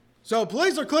So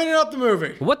police are cleaning up the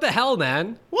movie. What the hell,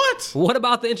 man? What? What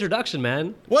about the introduction,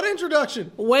 man? What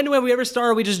introduction? When we ever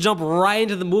started, we just jump right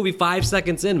into the movie 5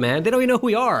 seconds in, man. They don't even know who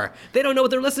we are. They don't know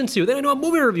what they're listening to. They don't know what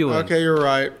movie we're reviewing. Okay, you're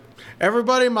right.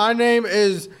 Everybody, my name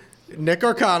is Nick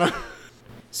Arcana.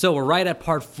 So we're right at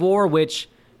part 4, which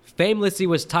famously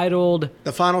was titled...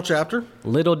 The final chapter.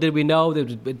 Little did we know,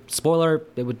 spoiler,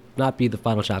 it would not be the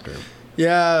final chapter.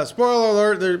 Yeah, spoiler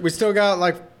alert, we still got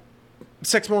like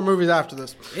 6 more movies after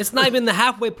this. It's not even the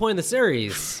halfway point of the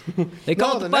series. They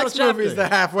call it the final next chapter. movie is the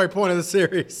halfway point of the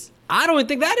series. I don't even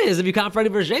think that is. If you count Freddy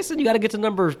vs. Jason, you got to get to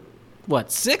number,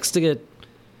 6 to get...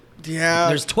 Yeah.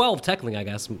 There's 12 technically, I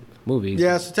guess, movies.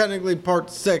 Yeah, so technically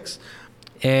part 6.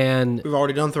 And... We've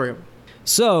already done 3 of them.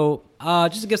 So,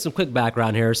 just to give some quick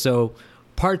background here. So,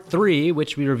 part 3,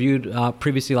 which we reviewed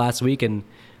previously last week, and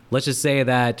let's just say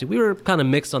that we were kind of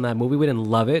mixed on that movie. We didn't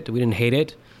love it. We didn't hate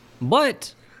it.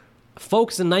 But...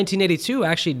 folks in 1982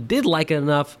 actually did like it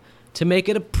enough to make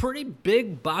it a pretty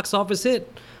big box office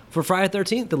hit for Friday the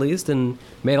 13th, at least, and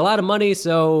made a lot of money.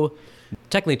 So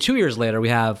technically 2 years later, we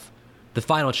have the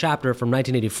final chapter from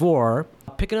 1984,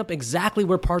 picking up exactly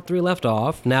where part 3 left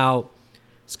off. Now,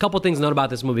 there's a couple things to note about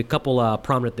this movie, a couple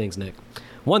prominent things, Nick.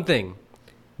 One thing,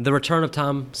 the return of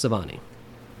Tom Savini.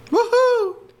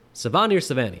 Woohoo! Savani or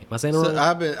Savani? Am I saying it wrong?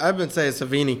 I've been saying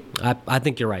Savini. I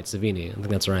think you're right, Savini. I think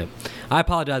that's right. I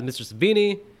apologize, Mr.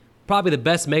 Savini. Probably the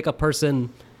best makeup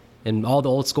person in all the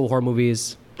old school horror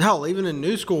movies. Hell, even in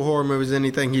new school horror movies,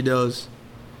 anything he does.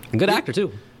 A good actor,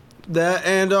 too. That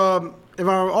and if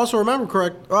I also remember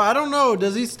correct, I don't know.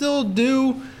 Does he still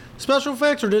do special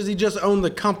effects, or does he just own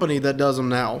the company that does them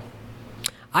now?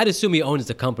 I'd assume he owns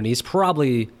the company.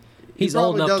 He's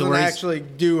old enough to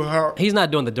where he's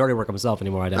not doing the dirty work himself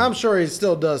anymore. I'm sure he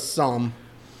still does some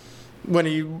when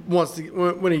he wants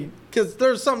to. Because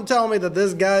there's something telling me that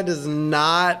this guy does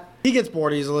not. He gets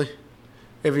bored easily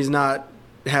if he's not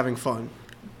having fun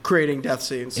creating death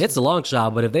scenes. It's a long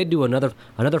shot, but if they do another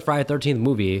Friday the 13th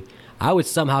movie, I would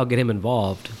somehow get him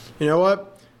involved. You know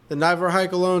what? The Never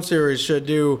Hike Alone series should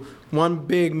do one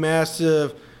big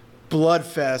massive blood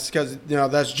fest, because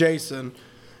that's Jason.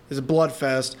 Is a blood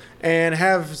fest, and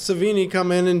have Savini come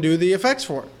in and do the effects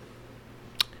for it.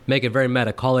 Make it very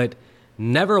meta. Call it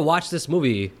Never Watch This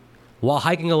Movie While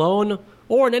Hiking Alone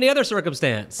or in any other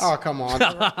circumstance. Oh, come on.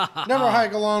 Never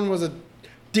Hike Alone was a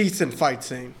decent fight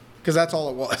scene, because that's all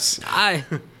it was. I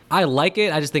like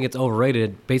it. I just think it's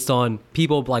overrated based on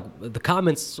people, like the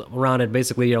comments around it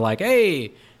basically are like,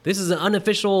 hey, this is an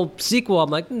unofficial sequel. I'm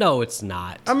like, no, it's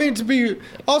not. I mean, to be fair,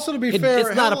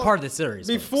 it's not a part of the series.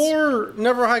 Before folks.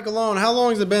 Never Hike Alone, how long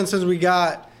has it been since we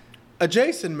got a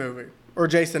Jason movie or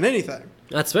Jason anything?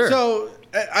 That's fair. So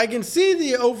I can see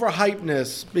the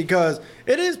overhypeness, because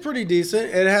it is pretty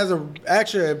decent. It has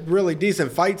actually a really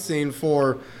decent fight scene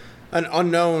for an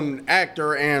unknown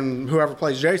actor and whoever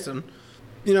plays Jason.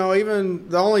 Even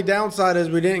the only downside is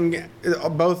we didn't get,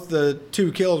 both the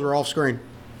 2 kills were off screen.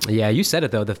 Yeah, you said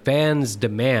it, though. The fans'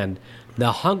 demand,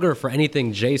 the hunger for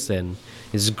anything Jason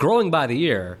is growing by the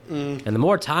year. And the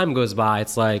more time goes by,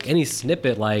 it's like any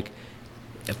snippet, like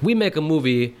if we make a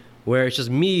movie where it's just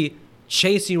me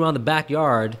chasing around the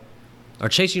backyard or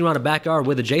chasing around a backyard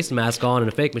with a Jason mask on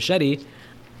and a fake machete,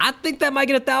 I think that might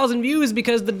get 1,000 views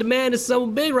because the demand is so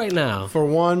big right now. For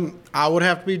one, I would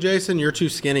have to be Jason. You're too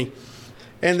skinny.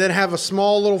 And then have a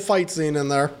small little fight scene in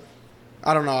there.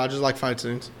 I don't know. I just like fight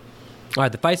scenes. All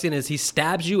right, the fight scene is he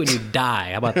stabs you and you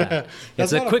die. How about that?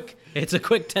 It's a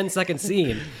quick 10-second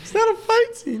scene. It's not a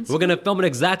fight scene. We're gonna film it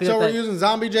exactly. So we're using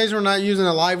zombie Jason. We're not using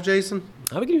a live Jason.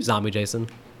 We can use zombie Jason.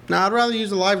 No, I'd rather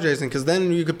use a live Jason, because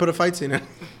then you could put a fight scene in.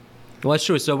 Well, that's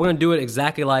true. So we're gonna do it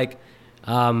exactly like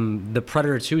the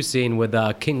Predator 2 scene with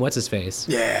King What's His Face.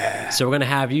 Yeah. So we're gonna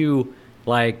have you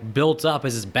like built up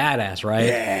as this badass, right?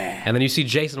 Yeah. And then you see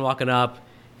Jason walking up,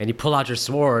 and you pull out your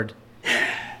sword.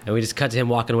 And we just cut to him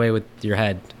walking away with your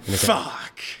head.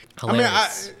 Fuck.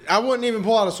 Hilarious. I wouldn't even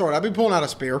pull out a sword. I'd be pulling out a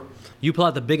spear. You pull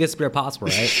out the biggest spear possible,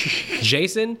 right?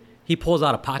 Jason, he pulls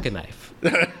out a pocket knife.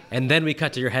 And then we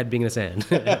cut to your head being in his hand.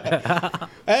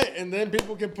 Hey, and then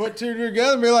people can put 2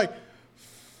 together and be like,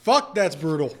 fuck, that's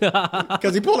brutal.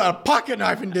 Because he pulled out a pocket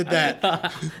knife and did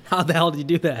that. How the hell did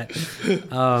you do that?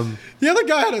 The other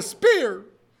guy had a spear.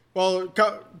 Well,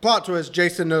 plot twist,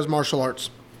 Jason knows martial arts.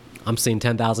 I'm seeing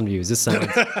 10,000 views. This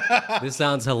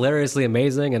sounds hilariously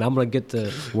amazing, and I'm going to get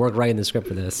to work writing the script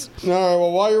for this. All right,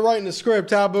 well, while you're writing the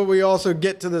script, how about we also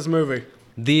get to this movie?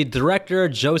 The director,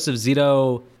 Joseph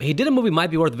Zito, he did a movie might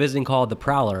be worth visiting called The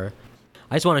Prowler.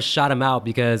 I just want to shout him out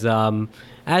because,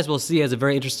 as we'll see, he has a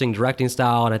very interesting directing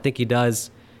style, and I think he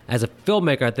does, as a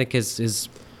filmmaker, I think his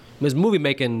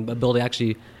movie-making ability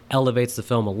actually elevates the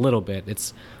film a little bit.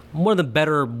 It's one of the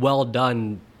better,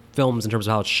 well-done films in terms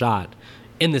of how it's shot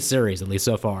in the series, at least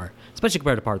so far, especially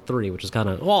compared to Part 3, which is kind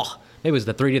of, maybe it was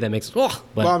the 3D that makes it, but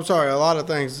Well, I'm sorry. A lot of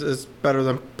things is better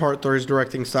than Part 3's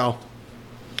directing style.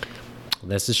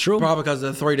 this is true. Probably because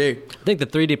of the 3D. I think the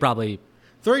 3D probably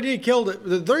 3D killed it.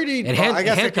 The 3D, I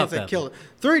guess I can't say killed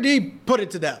it. 3D put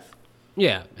it to death.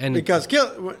 Yeah, and Because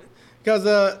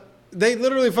they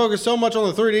literally focused so much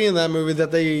on the 3D in that movie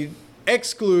that they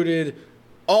excluded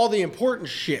all the important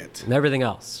shit. and everything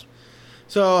else.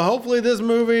 So hopefully this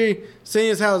movie,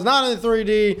 seeing as how it's not in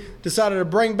 3D, decided to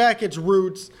bring back its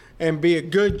roots and be a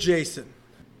good Jason.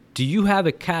 Do you have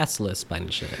a cast list by any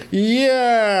chance?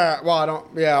 Yeah. Well, I don't.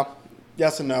 Yeah.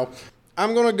 Yes and no.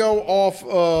 I'm going to go off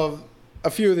of a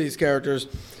few of these characters.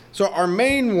 So our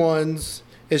main ones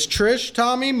is Trish,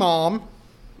 Tommy, Mom.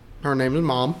 Her name is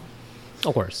Mom.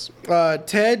 Of course.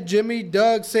 Ted, Jimmy,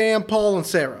 Doug, Sam, Paul, and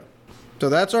Sarah. So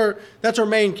that's our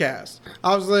main cast.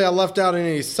 Obviously, I left out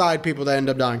any side people that end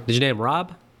up dying. Did you name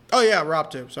Rob? Oh yeah, Rob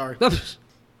too. Sorry. One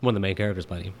of the main characters,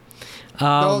 buddy.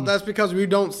 No, that's because we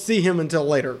don't see him until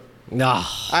later. No.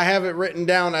 I have it written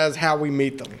down as how we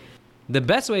meet them. The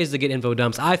best ways to get info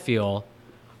dumps, I feel,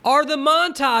 are the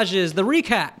montages, the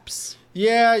recaps.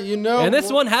 Yeah, you know. And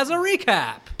this one has a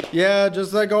recap. Yeah,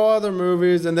 just like all other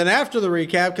movies. And then after the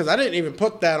recap, because I didn't even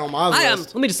put that on my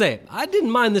list. Let me just say it. I didn't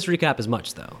mind this recap as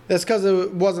much, though. That's because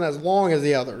it wasn't as long as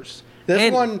the others. This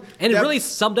it really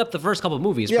summed up the first couple of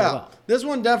movies pretty well. This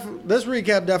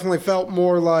recap definitely felt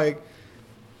more like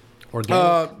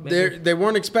organic. they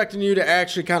weren't expecting you to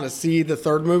actually kind of see the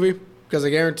third movie, because I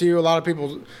guarantee you a lot of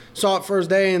people saw it first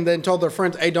day and then told their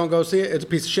friends, "Hey, don't go see it. It's a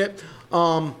piece of shit."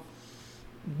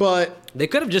 But they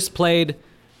could have just played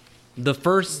the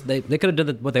first. They could have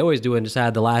done what they always do and just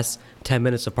had the last 10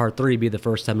 minutes of Part 3 be the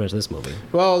first 10 minutes of this movie.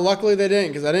 Well, luckily they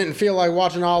didn't, because I didn't feel like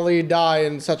watching Ali die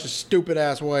in such a stupid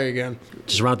ass way again.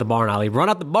 Just run out the barn, Ali. Run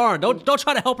out the barn. Don't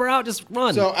try to help her out. Just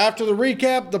run. So after the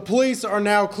recap, the police are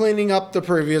now cleaning up the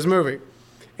previous movie,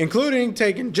 including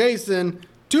taking Jason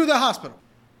to the hospital,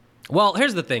 well,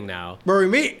 here's the thing now. where we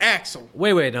meet Axel.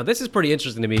 Wait. Now, this is pretty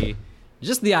interesting to me.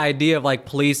 Just the idea of, like,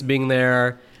 police being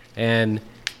there and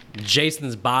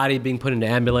Jason's body being put into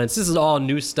ambulance. This is all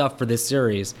new stuff for this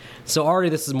series. So already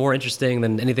this is more interesting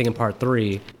than anything in Part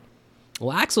 3.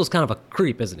 Well, Axel's kind of a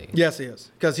creep, isn't he? Yes, he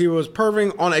is, because he was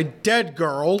perving on a dead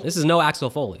girl. This is no Axel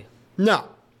Foley. No.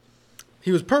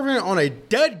 He was perving on a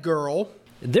dead girl.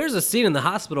 There's a scene in the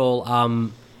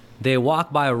hospital. They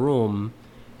walk by a room,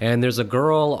 and there's a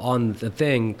girl on the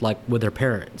thing, like, with her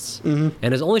parents. Mm-hmm.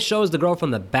 And it only shows the girl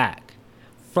from the back.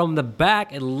 From the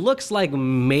back, it looks like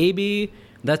maybe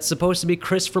that's supposed to be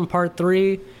Chris from Part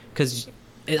 3, because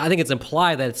I think it's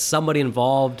implied that it's somebody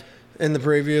involved in the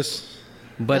previous.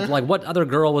 But like, what other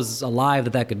girl was alive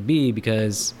that could be?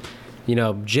 Because, you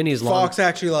know, Ginny's long. Fox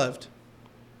actually lived.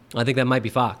 I think that might be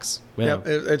Fox. Yeah. Yep,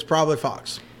 it's probably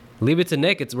Fox. Leave it to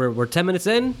Nick. We're 10 minutes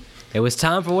in. It was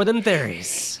time for Within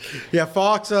Theories. Yeah,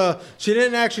 Fox. She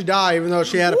didn't actually die, even though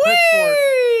she had a pitchfork.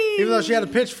 Even though she had a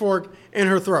pitchfork in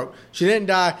her throat, she didn't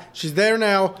die. She's there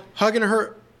now, hugging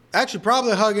her. Actually,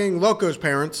 probably hugging Loco's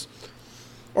parents,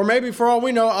 or maybe for all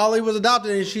we know, Ali was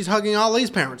adopted and she's hugging Ali's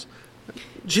parents.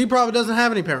 She probably doesn't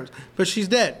have any parents, but she's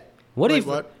dead. What if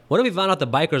we found out the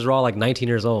bikers were all like 19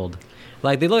 years old?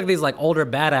 Like, they look like these like older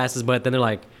badasses, but then they're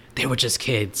like, they were just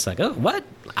kids. Like, oh, what?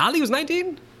 Ali was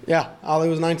 19? Yeah, Ali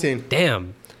was 19.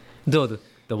 Damn. Though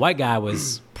the white guy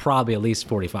was probably at least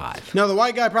 45. No, the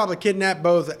white guy probably kidnapped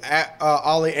both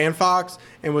Ali and Fox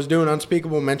and was doing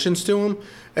unspeakable mentions to him.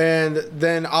 And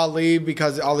then Ali,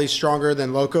 because Ali's stronger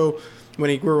than Loco, when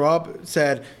he grew up,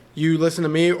 said, "You listen to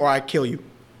me or I kill you."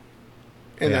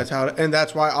 And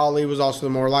that's why Ali was also the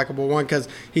more likable one, because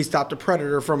he stopped a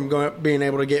predator from being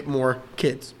able to get more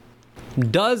kids.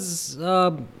 Does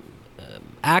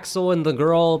Axel and the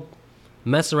girl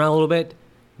mess around a little bit?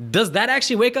 Does that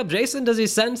actually wake up Jason? Does he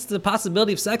sense the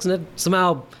possibility of sex and it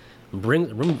somehow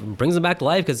brings him back to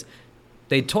life? Because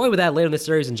they toy with that later in the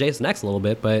series in Jason X a little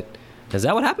bit, but is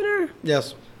that what happened to her?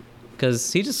 Yes.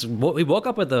 Because he woke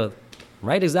up at the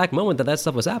right exact moment that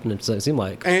stuff was happening, so it seemed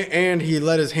like. And he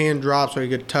let his hand drop so he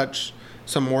could touch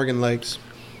some Morgan legs.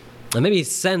 And maybe he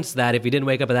sensed that if he didn't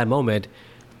wake up at that moment,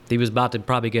 he was about to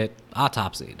probably get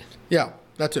autopsied. Yeah,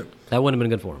 that too. That wouldn't have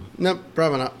been good for him. Nope,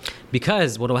 probably not.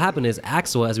 Because what will happen is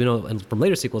Axel, as we know from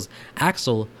later sequels,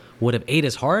 Axel would have ate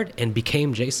his heart and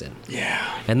became Jason.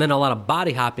 Yeah. And then a lot of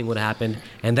body hopping would have happened,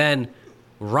 and then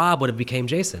Rob would have became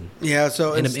Jason. Yeah,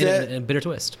 so in a bitter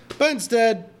twist. But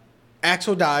instead,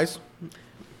 Axel dies.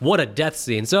 What a death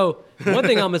scene. So One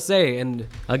thing I'm gonna say, and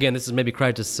again, this is maybe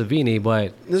credit to Savini,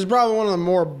 but This is probably one of the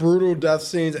more brutal death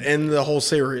scenes in the whole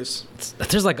series.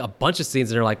 there's like a bunch of scenes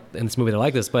that are like in this movie that are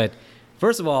like this. But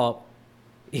first of all,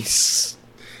 he gets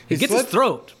his slits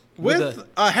throat With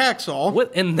a hacksaw.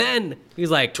 and then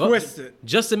he's like Twist it.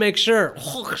 just to make sure.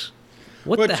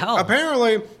 What Which the hell?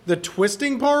 apparently the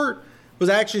twisting part was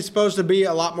actually supposed to be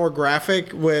a lot more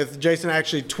graphic, with Jason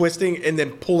actually twisting and then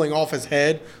pulling off his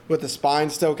head with the spine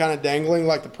still kind of dangling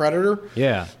like the Predator.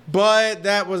 Yeah. But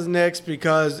that was nixed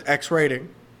because X rating.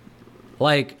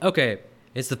 Like, okay,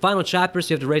 it's the final chapter, so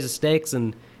you have to raise the stakes,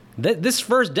 and this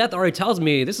first death already tells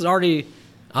me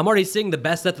I'm already seeing the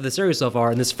best death of the series so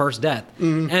far in this first death.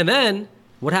 Mm-hmm. And then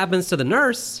what happens to the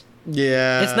nurse?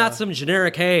 Yeah. It's not some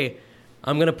generic, hey,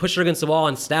 I'm gonna push her against the wall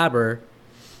and stab her.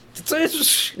 It's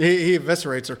just, He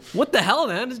eviscerates her. what the hell,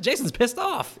 man? Jason's pissed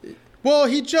off. Well,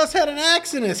 he just had an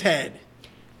axe in his head.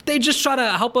 They just try to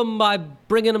help him by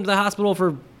bringing him to the hospital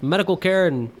for medical care,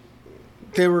 and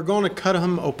They were going to cut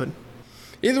him open.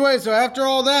 Either way, so after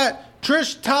all that,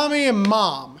 Trish, Tommy, and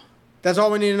Mom. That's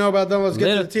all we need to know about them. Let's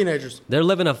get to the teenagers. they're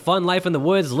living a fun life in the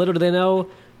woods. Little do they know,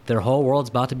 their whole world's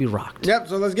about to be rocked. Yep,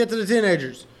 so let's get to the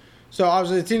teenagers. So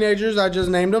obviously the teenagers, I just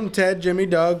named them: Ted, Jimmy,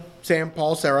 Doug, Sam,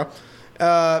 Paul, Sarah.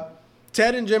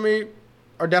 Ted and Jimmy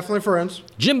are definitely friends.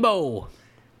 Jimbo.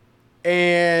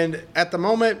 And at the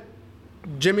moment,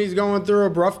 Jimmy's going through a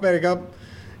rough breakup.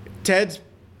 Ted's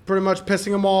pretty much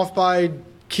pissing him off by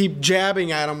keep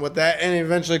jabbing at him with that, and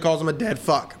eventually calls him a dead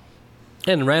fuck.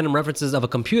 And random references of a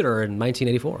computer in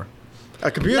 1984.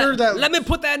 A computer Let me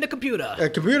put that in the computer. a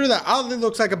computer that oddly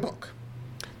looks like a book.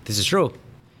 This is true.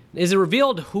 Is it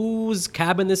revealed whose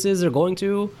cabin this is they're going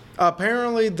to?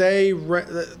 Apparently,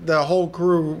 the whole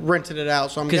crew rented it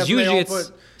out. So I'm Because guessing they usually all it's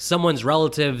put. someone's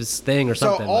relative's thing or So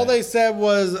something. all but- they said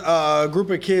was a group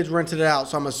of kids rented it out.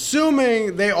 So I'm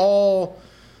assuming they all,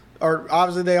 or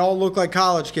obviously they all look like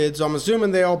college kids. So I'm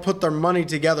assuming they all put their money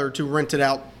together to rent it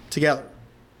out together.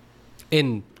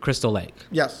 in Crystal Lake.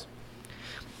 Yes.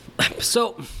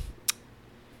 So,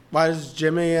 Why does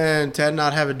Jimmy and Ted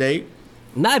not have a date?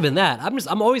 not even that.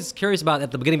 I'm always curious about,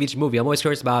 at the beginning of each movie, I'm always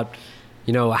curious about,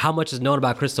 how much is known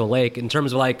about Crystal Lake in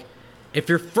terms of like, if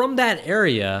you're from that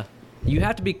area, you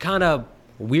have to be kind of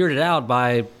weirded out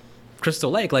by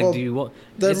Crystal Lake. Like, Well,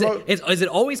 is it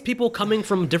always people coming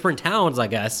from different towns, I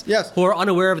guess? Yes. Who are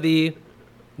unaware of the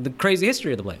crazy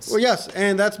history of the place? Well, yes,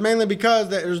 and that's mainly because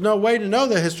there's no way to know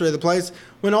the history of the place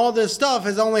when all this stuff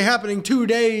is only happening 2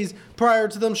 days prior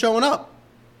to them showing up.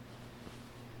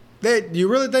 Do you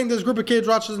really think this group of kids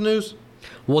watches the news?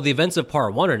 Well, the events of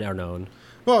part 1 are now known,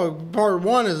 Well, part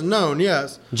 1 is known,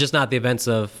 yes. just not the events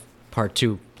of part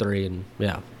 2, 3, and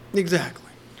yeah. Exactly.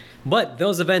 But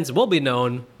those events will be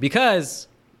known because,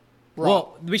 Right.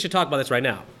 well, we should talk about this right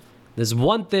now. There's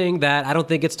one thing that I don't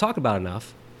think gets talked about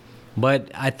enough, but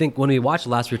I think when we watched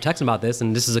last, we were texting about this,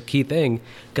 and this is a key thing,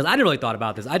 because I didn't really thought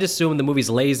about this. I just assumed the movie's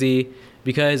lazy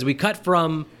because we cut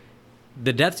from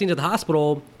the death scene at the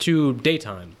hospital to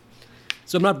daytime.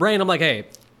 So in my brain, I'm like, hey,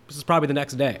 this is probably the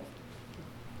next day.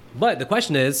 But the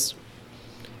question is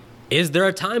there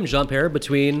a time jump here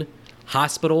between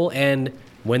hospital and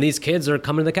when these kids are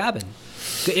coming to the cabin?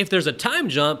 If there's a time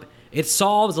jump, it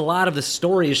solves a lot of the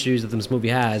story issues that this movie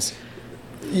has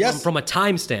Yes. from a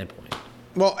time standpoint.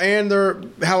 Well,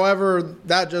 however,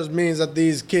 that just means that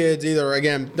these kids either,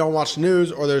 again, don't watch the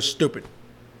news or they're stupid.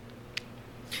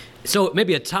 So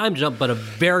maybe a time jump, but a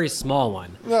very small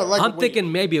one. No, like a I'm week.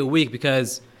 thinking maybe a week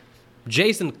because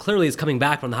Jason clearly is coming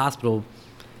back from the hospital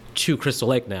to Crystal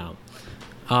Lake now.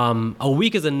 A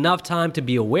week is enough time to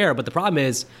be aware, but the problem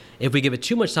is if we give it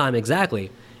too much time, exactly,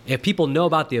 if people know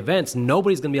about the events,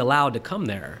 nobody's going to be allowed to come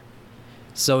there.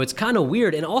 So it's kind of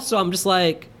weird. And also, I'm just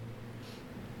like,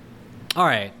 all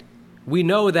right, we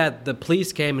know that the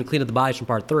police came and cleaned up the bodies from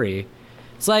part 3.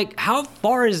 It's like, how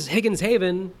far is Higgins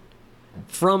Haven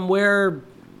from where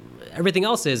everything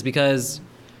else is? Because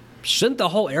shouldn't the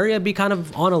whole area be kind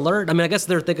of on alert? I mean, I guess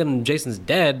they're thinking Jason's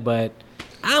dead, but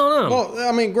I don't know. Well,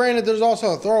 I mean, granted, there's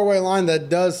also a throwaway line that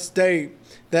does state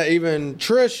that even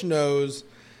Trish knows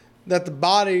that the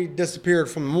body disappeared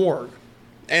from the morgue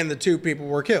and the 2 people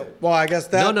were killed. Well, I guess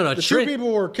that No. the 2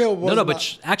 people were killed.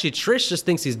 Actually, Trish just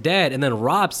thinks he's dead, and then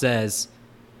Rob says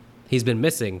he's been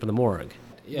missing from the morgue.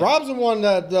 Yeah. Rob's the one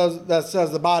that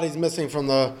says the body's missing from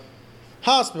the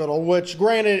hospital, which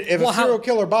granted, if a serial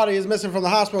killer body is missing from the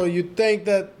hospital, you'd think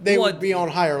that they would be on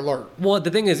higher alert. Well,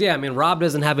 the thing is, Rob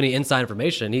doesn't have any inside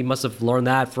information. He must have learned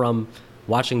that from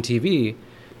watching TV.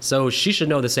 So she should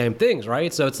know the same things,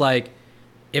 right? So it's like,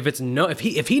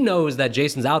 if he knows that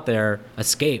Jason's out there,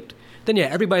 escaped, then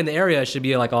everybody in the area should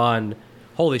be like on,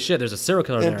 holy shit, there's a serial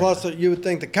killer And there. plus, you would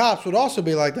think the cops would also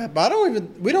be like that. But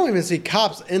we don't even see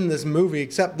cops in this movie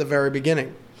except the very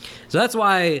beginning. So that's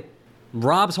why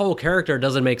Rob's whole character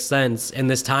doesn't make sense in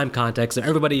this time context.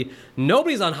 And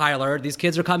nobody's on high alert. These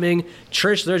kids are coming.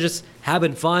 Trish, they're just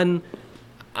having fun.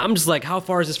 I'm just like, how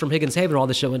far is this from Higgins Haven where all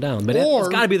this shit went down? But it's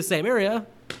got to be the same area.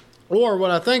 Or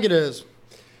what I think it is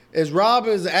Rob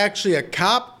is actually a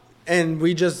cop, and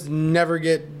we just never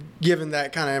get given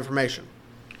that kind of information.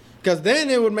 Because then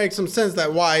it would make some sense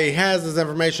that why he has this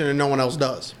information and no one else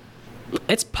does.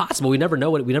 It's possible. We never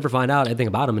know we never find out anything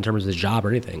about him in terms of his job or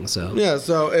anything. So yeah.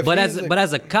 So if but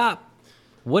as a cop,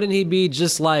 wouldn't he be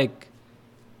just like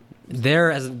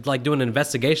there as like doing an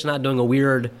investigation, not doing a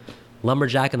weird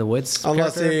lumberjack in the woods?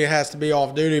 Unless character? he has to be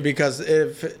off duty because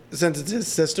since it's his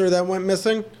sister that went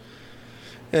missing,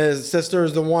 his sister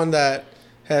is the one that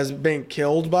has been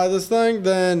killed by this thing,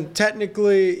 then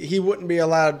technically he wouldn't be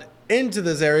allowed into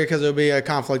this area because it would be a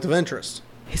conflict of interest.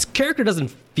 His character doesn't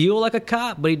feel like a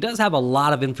cop, but he does have a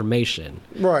lot of information.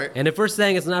 Right. And if we're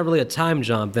saying it's not really a time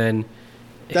jump, then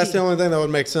That's the only thing that would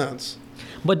make sense.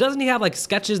 But doesn't he have like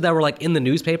sketches that were like in the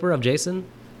newspaper of Jason?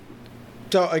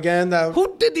 So again,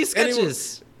 Who did these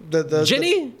sketches?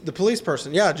 Ginny? The police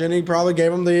person. Yeah, Ginny probably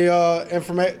gave him the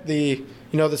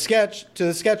the sketch to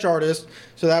the sketch artist,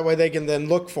 so that way they can then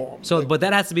look for him. So, but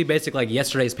that has to be basically like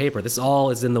yesterday's paper. This all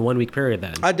is in the 1 week period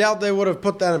then. I doubt they would have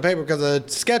put that in paper because a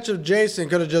sketch of Jason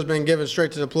could have just been given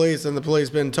straight to the police, and the police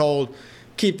been told,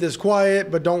 keep this quiet,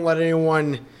 but don't let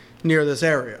anyone near this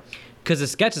area. Because the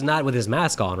sketch is not with his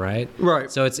mask on, right?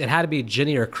 Right. So it had to be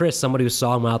Ginny or Chris, somebody who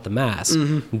saw him without the mask,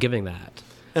 giving that.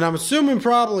 And I'm assuming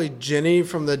probably Ginny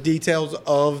from the details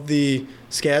of the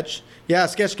sketch. Yeah, a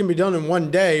sketch can be done in one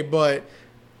day, but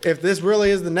if this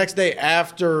really is the next day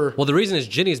after... Well, the reason is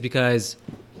Ginny is because...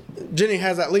 Ginny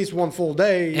has at least one full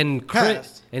day and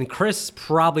past. Chris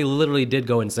probably literally did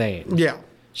go insane. Yeah.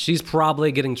 She's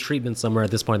probably getting treatment somewhere at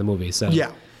this point in the movie. So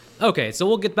Yeah. Okay, so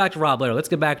we'll get back to Rob later. Let's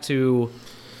get back to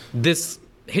this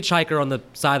hitchhiker on the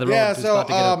side of the road. Yeah, who's so,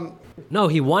 about to get no,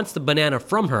 he wants the banana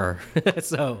from her.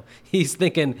 So he's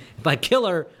thinking, if I kill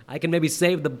her, I can maybe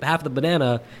save half the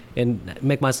banana and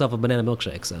make myself a banana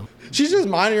milkshake. So She's just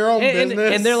minding her own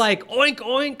business. and they're like, oink,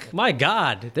 oink. My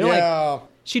God. They're Yeah. like,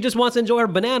 she just wants to enjoy her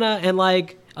banana. And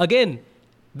like, again,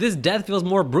 this death feels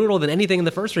more brutal than anything in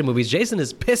the first three movies. Jason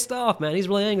is pissed off, man. He's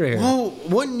really angry here. Well,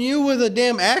 wouldn't you with a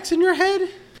damn axe in your head?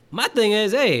 My thing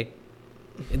is, hey,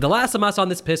 the last time I saw him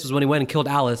this pissed was when he went and killed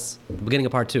Alice at the beginning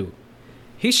of part 2.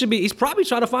 He's probably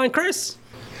trying to find Chris.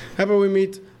 How about we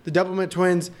meet the Doublemint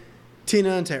twins, Tina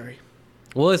and Terry?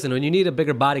 Well, listen, when you need a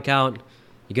bigger body count,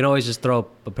 you can always just throw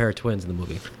a pair of twins in the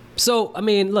movie. So, I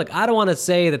mean, look, I don't want to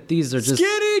say that these are just...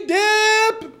 Skinny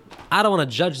dip! I don't want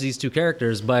to judge these two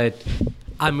characters, but,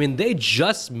 I mean, they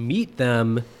just meet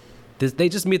them. They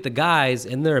just meet the guys,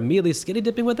 and they're immediately skinny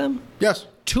dipping with them? Yes.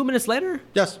 2 minutes later?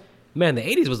 Yes. Man, the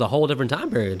 80s was a whole different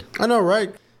time period. I know,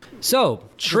 right? So,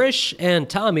 Trish and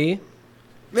Tommy...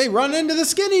 They run into the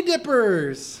skinny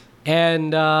dippers.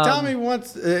 And Tommy's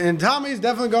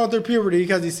definitely going through puberty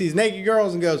because he sees naked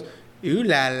girls and goes, ooh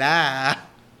la la.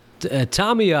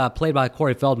 Tommy, played by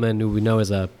Corey Feldman, who we know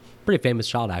is a pretty famous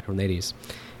child actor from the 80s.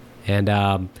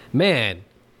 And man,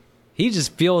 he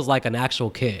just feels like an actual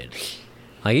kid.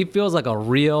 Like he feels like a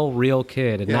real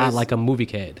kid and not like a movie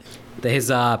kid.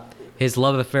 His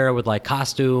love affair with like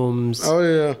costumes. Oh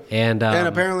yeah. And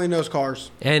apparently knows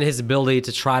cars. And his ability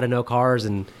to try to know cars,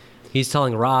 and he's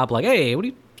telling Rob like, "Hey,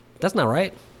 that's not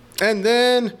right." And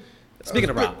then speaking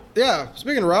of Rob. Yeah,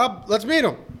 speaking of Rob, let's meet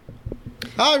him.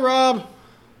 Hi, Rob.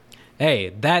 Hey,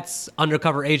 that's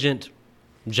undercover agent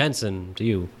Jensen to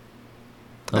you.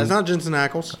 That's not Jensen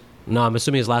Ackles. No, I'm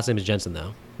assuming his last name is Jensen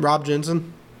though. Rob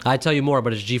Jensen. I'd tell you more,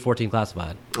 but it's G14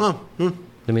 classified. Oh.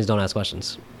 That means don't ask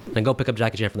questions. And go pick up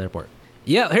Jackie Chan from the airport.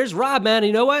 Yeah, here's Rob, man. And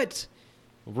you know what?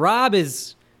 Rob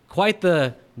is quite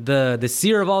the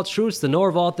seer of all truths, the knower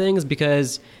of all things,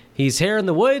 because he's here in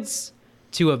the woods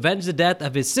to avenge the death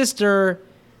of his sister,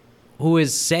 who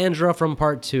is Sandra from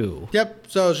part 2. Yep.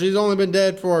 So she's only been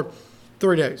dead for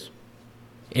 3 days.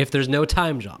 If there's no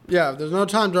time jump. Yeah, if there's no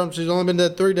time jump, she's only been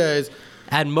dead 3 days.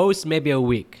 At most, maybe a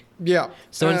week. Yeah.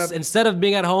 So instead of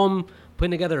being at home,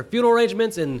 putting together funeral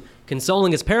arrangements and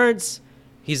consoling his parents,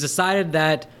 he's decided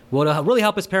that what will really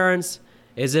help his parents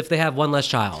is if they have one less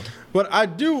child. What I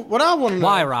want to know.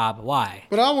 Why, Rob? Why?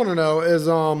 What I want to know is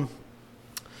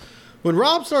when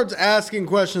Rob starts asking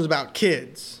questions about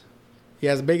kids, he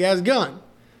has a big ass gun.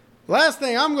 Last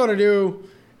thing I'm going to do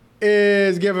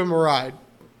is give him a ride.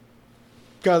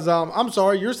 Because I'm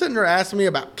sorry, you're sitting there asking me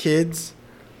about kids.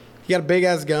 You got a big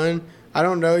ass gun. I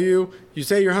don't know you. You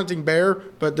say you're hunting bear,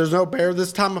 but there's no bear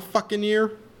this time of fucking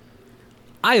year.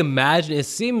 I imagine it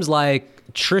seems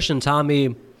like Trish and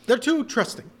Tommy, They're too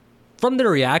trusting. from their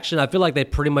reaction, I feel like they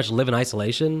pretty much live in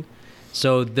isolation.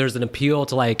 So there's an appeal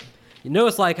to like,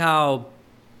 it's like how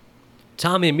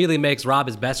Tommy immediately makes Rob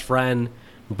his best friend,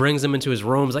 brings him into his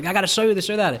room. He's like, I got to show you this,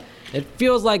 show that. It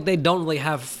feels like they don't really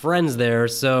have friends there.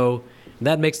 So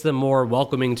that makes them more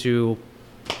welcoming to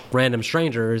random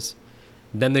strangers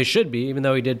than they should be, even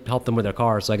though he did help them with their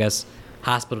car. So I guess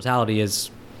hospitality is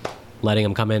letting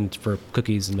them come in for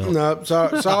cookies and milk. No,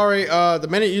 sorry. The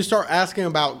minute you start asking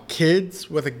about kids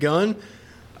with a gun,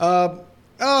 hold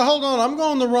on, I'm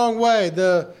going the wrong way.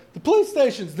 The police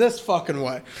station's this fucking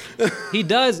way. He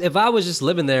does, if I was just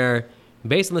living there,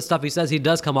 based on the stuff he says, he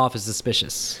does come off as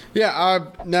suspicious. Yeah,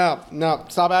 no,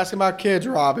 stop asking about kids,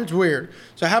 Rob. It's weird.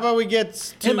 So how about we get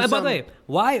to And by the way,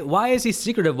 why is he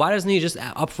secretive? Why doesn't he just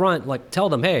up front like tell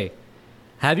them, hey,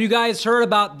 have you guys heard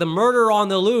about the murder on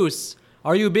the loose?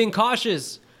 Are you being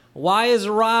cautious? Why is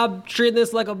Rob treating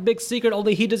this like a big secret?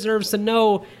 Only he deserves to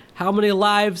know how many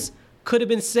lives could have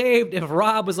been saved if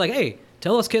Rob was like, hey,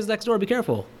 tell us kids next door, be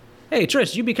careful. Hey,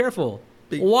 Trish, you be careful.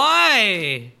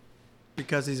 Why?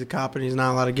 Because he's a cop and he's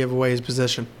not allowed to give away his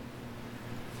position.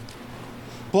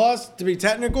 Plus, to be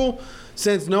technical,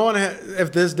 since no one,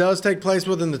 if this does take place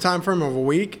within the time frame of a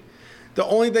week, the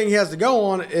only thing he has to go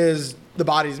on is the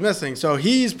body's missing. So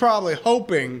he's probably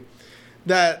hoping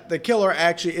that the killer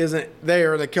actually isn't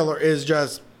there. The killer is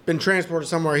just been transported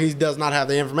somewhere he does not have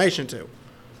the information to.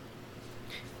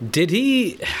 Did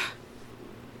he?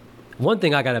 One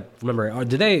thing I gotta remember: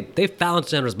 they found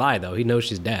Sandra's body though? He knows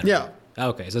she's dead. Yeah.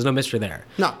 Okay, so there's no mystery there.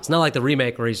 No. It's not like the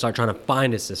remake where you start trying to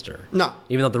find his sister. No.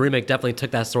 Even though the remake definitely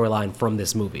took that storyline from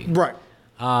this movie. Right.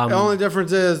 The only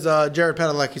difference is Jared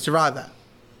Padalecki survived that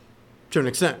to an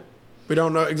extent. We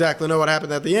don't exactly know what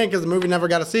happened at the end because the movie never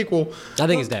got a sequel. I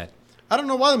think he's dead. I don't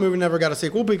know why the movie never got a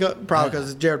sequel, probably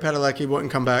because Jared Padalecki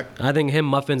wouldn't come back. I think him,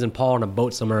 Muffins, and Paul are on a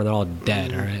boat somewhere, and they're all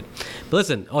dead, all right? But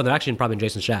listen, they're actually probably in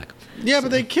Jason's shack. Yeah,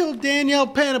 but they killed Danielle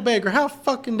Panabaker. How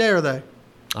fucking dare they?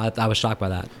 I was shocked by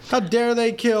that. How dare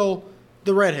they kill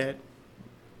the redhead?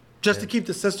 Just to keep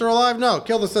the sister alive? No,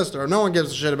 kill the sister. No one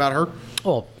gives a shit about her.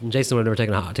 Oh, Jason would have never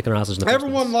taken her hostage in the first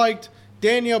Everyone place. liked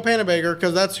Danielle Panabaker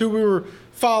because that's who we were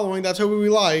following. That's who we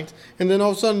liked. And then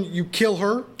all of a sudden, you kill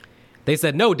her? They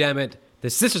said, no, damn it. The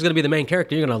sister's going to be the main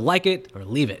character. You're going to like it or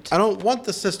leave it. I don't want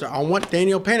the sister. I want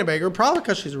Danielle Panabaker, probably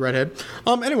because she's a redhead.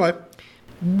 Anyway.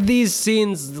 These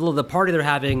scenes, the party they're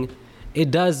having, it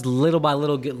does little by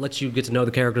little let you get to know the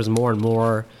characters more and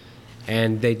more.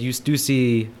 And you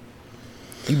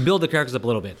build the characters up a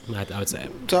little bit, I would say.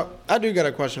 So, I do got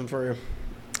a question for you.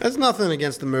 It's nothing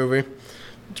against the movie.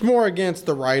 It's more against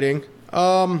the writing.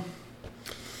 So,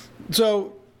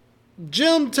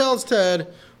 Jim tells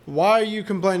Ted, why are you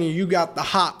complaining? You got the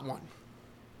hot one.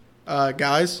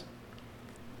 Guys,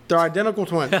 they're identical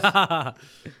twins.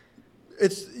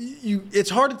 It's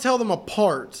hard to tell them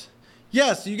apart.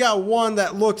 Yes, you got one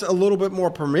that looks a little bit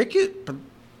more promiscuous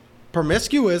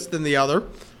than the other.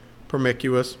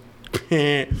 Promiscuous.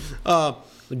 Do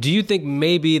you think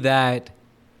maybe that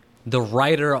the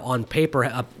writer on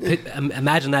paper,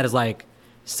 imagine that as like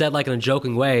said like in a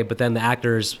joking way, but then the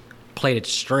actors played it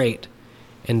straight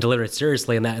and delivered it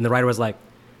seriously, and the writer was like,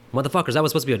 motherfuckers, that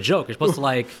was supposed to be a joke. You're supposed to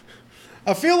like...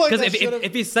 I feel like because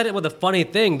if he said it with a funny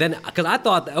thing, then because I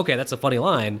thought, okay, that's a funny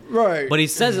line, right? But he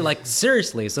says it like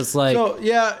seriously, so it's like,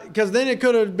 yeah, because then it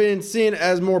could have been seen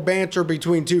as more banter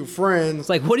between two friends. It's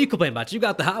like, what are you complaining about? You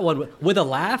got the hot one with a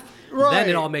laugh, right? Then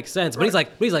it all makes sense. But he's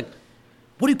like,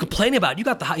 what are you complaining about? You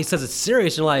got the hot. He says it's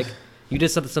serious, and like, you did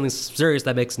something serious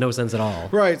that makes no sense at all,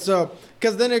 right? So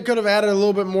because then it could have added a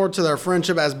little bit more to their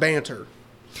friendship as banter.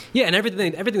 Yeah, and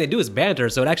everything they do is banter,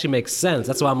 so it actually makes sense.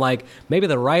 That's why I'm like, maybe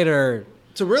the writer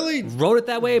really wrote it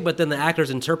that way, but then the actors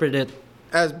interpreted it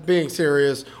as being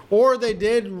serious, or they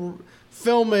did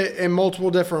film it in multiple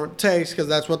different takes because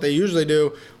that's what they usually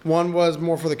do. One was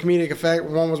more for the comedic effect,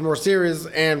 one was more serious,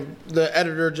 and the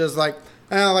editor just like,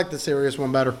 I like the serious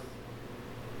one better.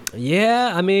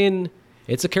 Yeah, I mean,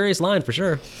 it's a curious line for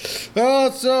sure.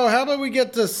 So how about we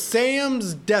get to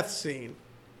Sam's death scene?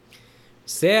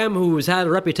 Sam, who's had a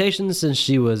reputation since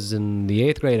she was in the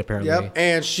 8th grade, apparently. Yep,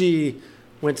 and she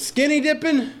went skinny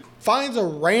dipping, finds a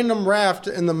random raft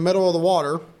in the middle of the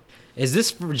water. Is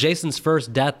this Jason's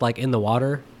first death, like, in the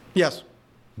water? Yes.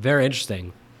 Very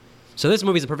interesting. So this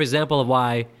movie is a perfect example of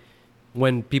why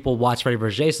when people watch Freddy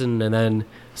vs. Jason and then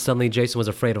suddenly Jason was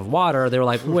afraid of water, they were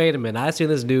like, wait a minute, I've seen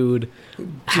this dude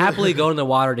happily go in the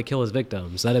water to kill his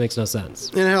victims. That makes no sense.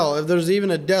 And hell, if there's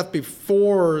even a death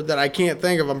before that I can't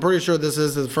think of, I'm pretty sure this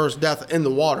is his first death in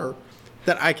the water.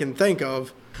 that I can think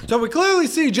of. So we clearly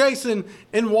see Jason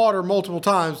in water multiple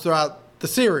times throughout the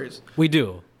series. We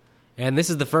do. And this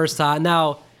is the first time.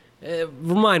 Now,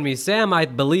 remind me, Sam, I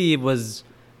believe, was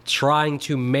trying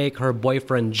to make her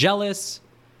boyfriend jealous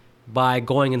by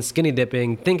going and skinny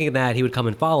dipping, thinking that he would come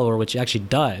and follow her, which he actually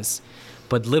does.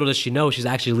 But little does she know, she's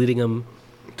actually leading him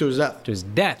To his death. to his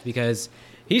death, because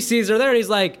he sees her there and he's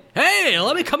like, hey,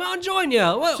 let me come out and join you.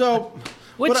 Well, So,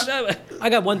 which, but I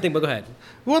got one thing, but go ahead.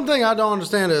 one thing I don't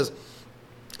understand is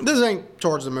this ain't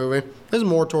towards the movie. This is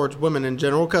more towards women in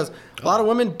general, because a lot of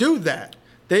women do that.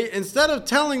 They, instead of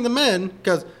telling the men,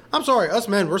 because I'm sorry, us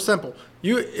men, we're simple.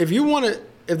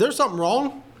 If there's something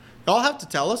wrong, y'all have to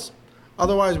tell us.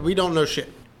 Otherwise, we don't know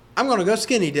shit. I'm gonna go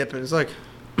skinny dipping. It's like,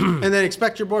 and then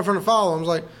expect your boyfriend to follow. I'm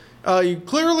like, you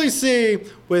clearly see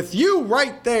with you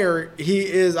right there, he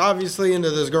is obviously into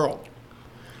this girl.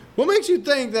 What makes you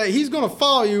think that he's gonna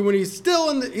follow you when he's still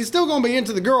gonna be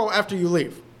into the girl after you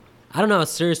leave? I don't know how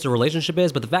serious the relationship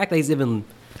is, but the fact that he's even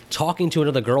talking to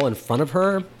another girl in front of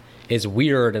her is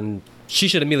weird, and she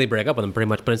should immediately break up with him pretty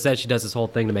much, but instead she does this whole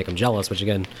thing to make him jealous, which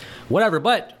again, whatever.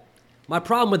 But my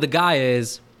problem with the guy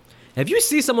is, if you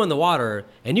see someone in the water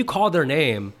and you call their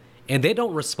name and they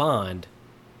don't respond,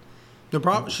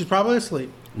 She's probably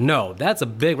asleep. no, that's a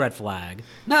big red flag.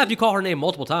 Not if you call her name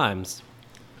multiple times.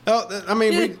 Oh, I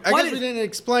mean, Yeah, I why guess we did- didn't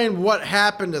explain what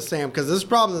happened to Sam, because this is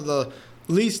probably the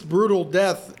least brutal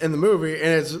death in the movie, and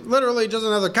it's literally just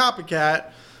another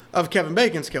copycat of Kevin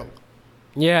Bacon's kill.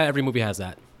 Yeah, every movie has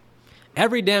that.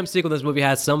 Every damn sequel in this movie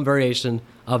has some variation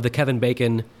of the Kevin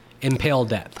Bacon impaled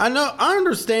death. I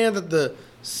understand that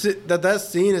that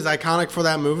scene is iconic for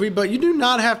that movie, but you do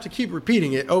not have to keep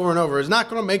repeating it over and over. It's not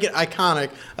going to make it iconic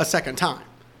a second time.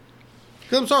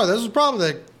 'Cause I'm sorry, this is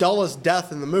probably the dullest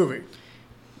death in the movie.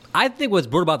 I think what's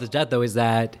brutal about this death, though, is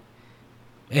that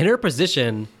in her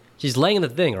position, she's laying in the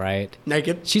thing, right?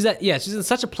 Naked. She's in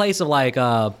such a place of like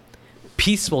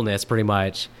peacefulness, pretty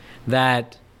much,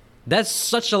 that's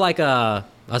such a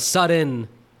sudden.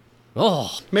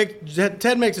 Oh,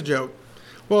 Ted makes a joke.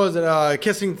 What was it?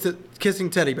 Kissing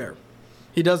teddy bear.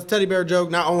 He does the teddy bear joke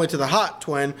not only to the hot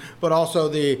twin, but also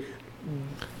the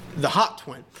hot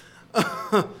twin.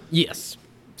 yes.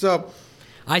 So,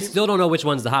 I still don't know which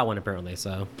one's the hot one, apparently.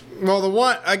 So well, the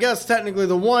one, I guess technically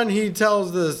the one he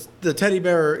tells the teddy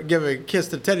bear, give a kiss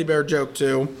to teddy bear joke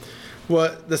to,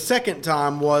 what the second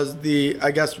time was the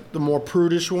more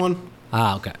prudish one.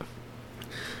 okay.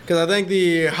 Because I think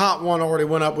the hot one already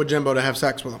went up with Jimbo to have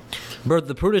sex with him. But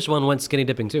the prudish one went skinny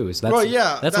dipping too. So that's, Well,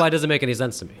 yeah, that's why it doesn't make any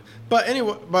sense to me. But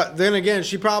anyway, but then again,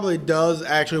 she probably does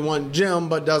actually want Jim,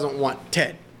 but doesn't want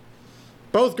Ted.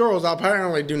 Both girls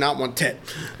apparently do not want Ted.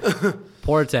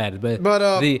 Poor Ted, but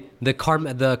the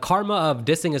karma of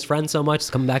dissing his friend so much is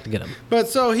coming back to get him. But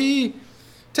so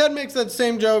Ted makes that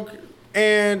same joke,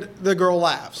 and the girl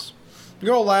laughs. The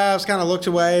girl laughs, kind of looks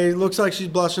away, looks like she's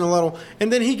blushing a little,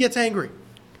 and then he gets angry.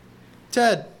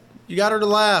 Ted, you got her to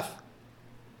laugh.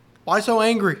 Why so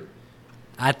angry?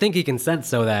 I think he can sense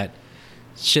so that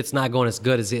shit's not going as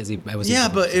good as he was. Yeah,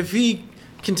 but if he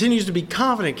continues to be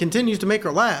confident, continues to make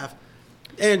her laugh,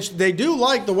 and they do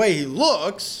like the way he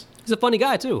looks. He's a funny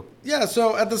guy too. Yeah,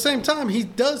 so at the same time, he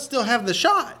does still have the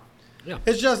shot. Yeah.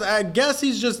 It's just, I guess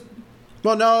he's just,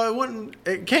 well, no,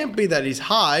 it can't be that he's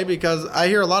high, because I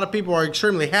hear a lot of people are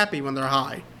extremely happy when they're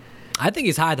high. I think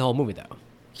he's high the whole movie though.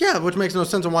 Yeah, which makes no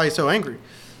sense on why he's so angry.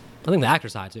 I think the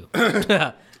actor's high too.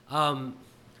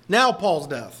 Now Paul's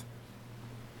death.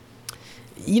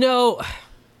 You know,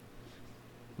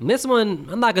 this one,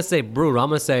 I'm not gonna say brutal. I'm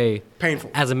gonna say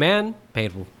Painful. As a man,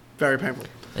 painful. Very painful.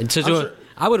 And sure-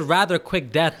 I would rather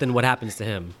quick death than what happens to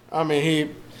him. I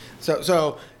mean,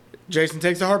 so Jason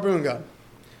takes the harpoon gun,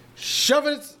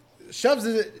 shoves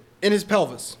it in his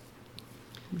pelvis,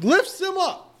 lifts him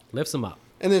up, Lifts him up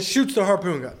and then shoots the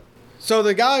harpoon gun. So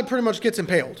the guy pretty much gets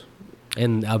impaled.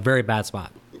 in a very bad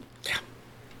spot. Yeah.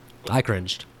 I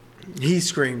cringed. He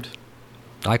screamed.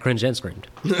 I cringed and screamed.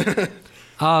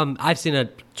 I've seen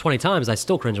it 20 times. I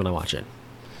still cringe when I watch it.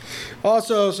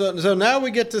 Also, so now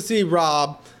we get to see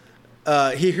Rob.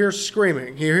 He hears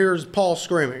screaming. He hears Paul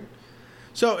screaming.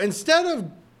 So instead of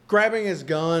grabbing his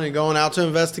gun and going out to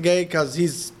investigate, because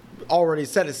he's already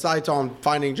set his sights on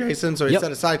finding Jason, so he set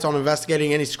his sights on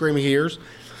investigating any scream he hears,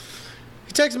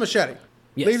 he takes a machete,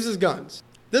 leaves his guns.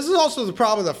 This is also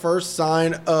probably the first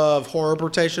sign of horror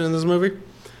portation in this movie,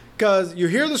 because you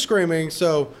hear the screaming,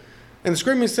 and the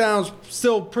screaming sounds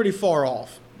still pretty far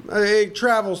off. It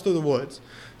travels through the woods.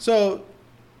 So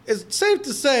it's safe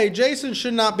to say Jason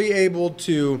should not be able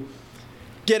to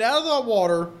get out of the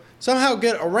water, somehow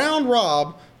get around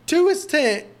Rob to his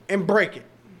tent and break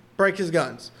his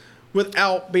guns.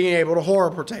 without being able to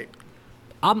horror portray.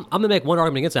 I'm gonna make one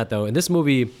argument against that though. In this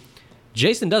movie,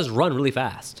 Jason does run really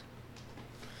fast,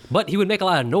 but he would make a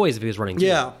lot of noise if he was running too.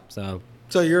 Yeah. So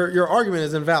your argument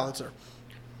is invalid, sir.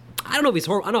 I don't know if he's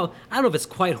I don't know if it's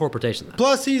quite horportation though.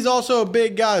 Plus, he's also a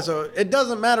big guy, so it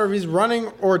doesn't matter if he's running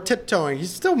or tiptoeing. He's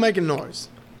still making noise.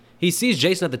 He sees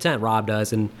Jason at the tent, Rob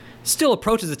does, and still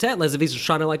approaches the tent as if he's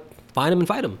trying to like find him and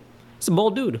fight him. He's a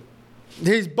bold dude.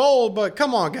 He's bold, but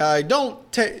come on, guy.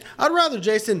 Don't take. I'd rather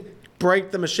Jason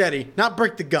break the machete, not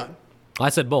break the gun. I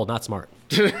said bold, not smart.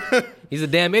 He's a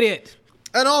damn idiot.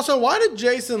 And also, why did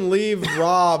Jason leave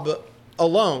Rob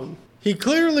alone? He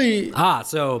clearly.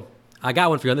 So I got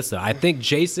one for you on this though. I think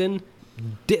Jason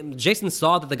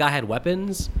saw that the guy had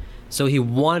weapons, so he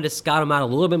wanted to scout him out a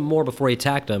little bit more before he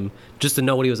attacked him, just to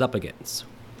know what he was up against.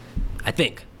 I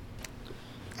think.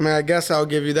 I mean, I guess I'll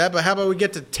give you that, but how about we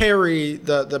get to Terry,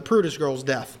 the prudish girl's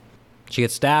death? She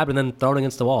gets stabbed and then thrown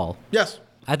against the wall. Yes.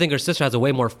 I think her sister has a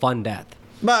way more fun death.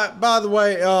 By the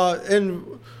way,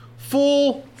 in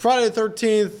full Friday the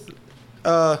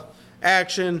 13th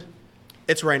action,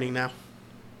 it's raining now.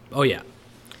 Oh yeah,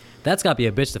 that's got to be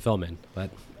a bitch to film in. But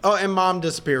oh, and mom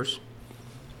disappears.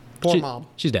 Poor mom.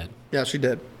 She's dead. Yeah, she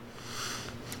did.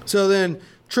 So then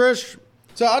Trish.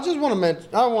 So I just want to mention.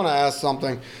 I want to ask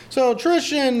something. So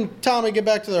Trish and Tommy get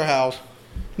back to their house.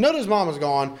 Notice mom is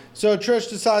gone. So Trish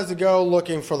decides to go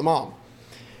looking for the mom.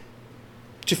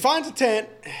 She finds a tent,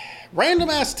 random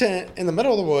ass tent in the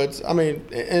middle of the woods. I mean,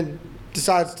 and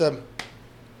decides to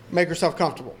make herself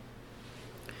comfortable.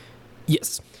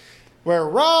 Yes. Where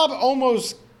Rob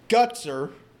almost guts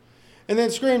her and then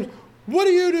screams, "What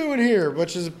are you doing here?"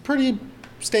 Which is a pretty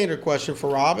standard question for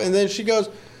Rob. And then she goes,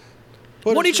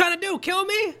 What are you trying to do? Kill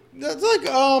me? That's like,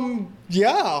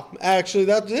 yeah, actually,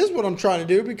 that is what I'm trying to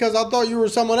do because I thought you were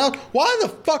someone else. Why the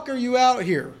fuck are you out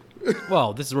here?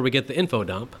 Well, this is where we get the info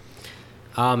dump.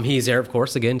 He's there, of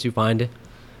course, again, to find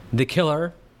the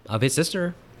killer of his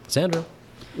sister, Sandra.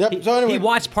 Yep. So anyway, he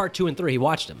watched part 2 and 3. He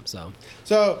watched them.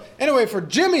 So anyway, for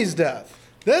Jimmy's death,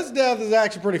 this death is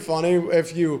actually pretty funny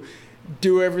if you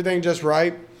do everything just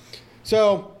right.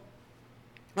 So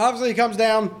obviously he comes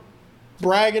down,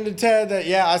 bragging to Ted that,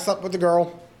 yeah, I slept with the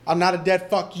girl. I'm not a dead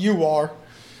fuck, you are.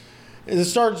 And he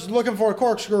starts looking for a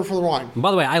corkscrew for the wine. And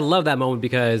by the way, I love that moment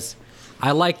because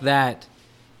I like that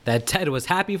Ted was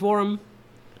happy for him,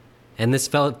 and this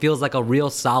feels like a real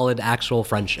solid actual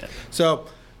friendship. So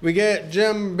we get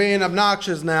Jim being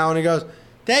obnoxious now, and he goes,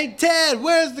 "Hey, Ted,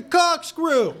 where's the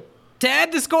corkscrew?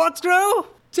 Ted, the corkscrew?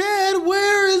 Ted,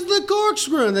 where is the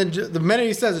corkscrew?" And then the minute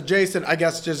he says it, Jason, I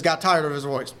guess, just got tired of his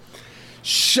voice.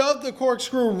 Shoved the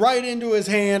corkscrew right into his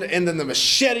hand, and then the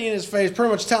machete in his face,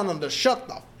 pretty much telling him to shut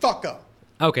the fuck up.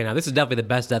 Okay, now this is definitely the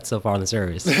best death so far in the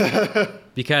series.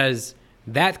 Because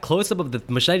that close-up of the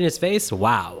machete in his face,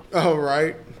 wow. Oh,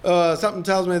 right. Something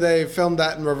tells me they filmed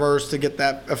that in reverse to get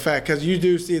that effect, because you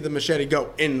do see the machete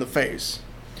go in the face.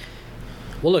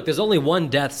 Well, look, there's only one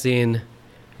death scene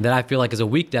that I feel like is a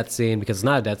weak death scene because it's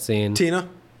not a death scene. Tina?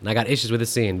 And I got issues with this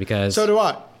scene because... So do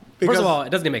I. First of all, it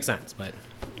doesn't even make sense, but...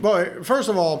 Well, first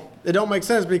of all, it don't make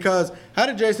sense because how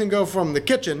did Jason go from the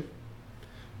kitchen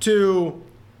to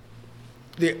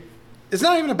the... It's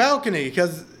not even a balcony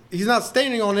because he's not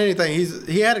standing on anything.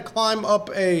 He had to climb up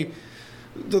the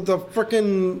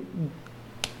freaking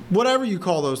whatever you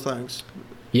call those things.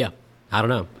 Yeah, I don't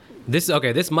know.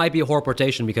 This might be a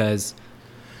horportation because,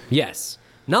 yes.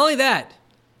 Not only that,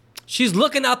 she's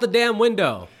looking out the damn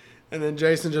window. And then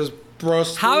Jason just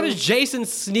bursts How through. does Jason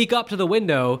sneak up to the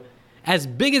window, as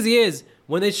big as he is?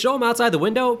 When they show him outside the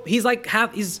window, he's like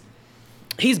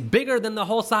he's bigger than the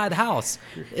whole side of the house.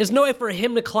 There's no way for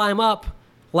him to climb up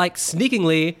like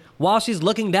sneakingly while she's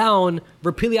looking down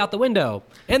repeatedly out the window.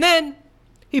 And then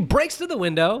he breaks through the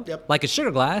window like a sugar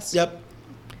glass. Yep.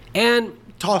 And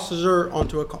tosses her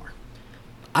onto a car.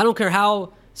 I don't care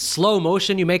how slow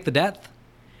motion you make the death.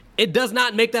 It does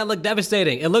not make that look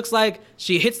devastating. It looks like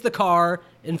she hits the car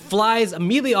and flies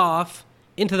immediately off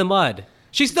into the mud.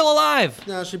 She's still alive.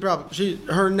 No,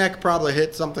 her neck probably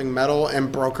hit something metal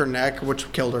and broke her neck, which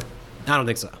killed her. I don't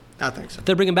think so. I think so. If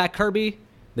they're bringing back Kirby,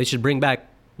 they should bring back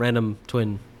random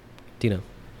twin Tina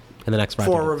in the next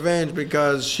Friday. For revenge,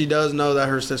 because she does know that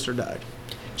her sister died.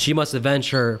 She must avenge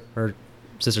her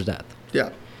sister's death. Yeah.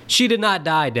 She did not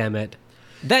die, damn it.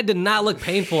 That did not look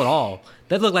painful at all.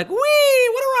 That looked like, whee,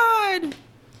 what a ride.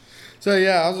 So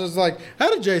yeah, I was just like,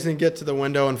 how did Jason get to the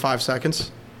window in 5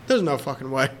 seconds? There's no fucking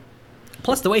way.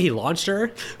 Plus the way he launched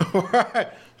her. Right.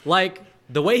 Like,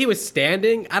 the way he was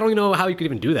standing, I don't even know how he could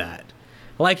even do that.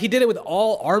 Like, he did it with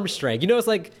all arm strength. You know, it's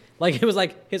like it was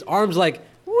like his arms like,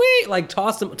 whee, like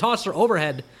tossed her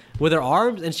overhead. with her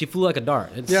arms, and she flew like a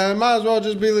dart. Yeah, it might as well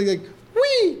just be like,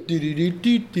 wee,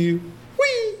 do,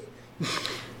 wee.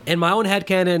 In my own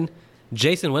headcanon,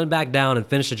 Jason went back down and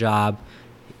finished the job.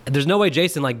 There's no way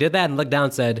Jason did that and looked down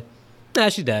and said, nah,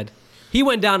 she's dead. He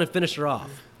went down and finished her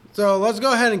off. So let's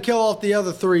go ahead and kill off the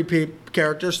other three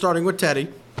characters, starting with Teddy.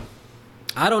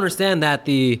 I don't understand that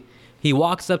he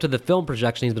walks up to the film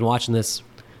projection. He's been watching this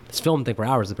film thing for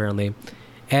hours, apparently.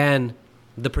 And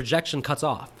the projection cuts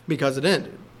off. Because it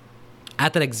ended.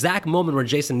 At that exact moment where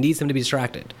Jason needs him to be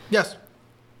distracted. Yes.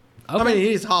 Okay. I mean,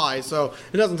 he's high, so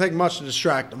it doesn't take much to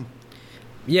distract him.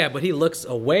 Yeah, but he looks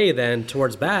away then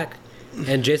towards back,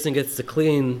 and Jason gets to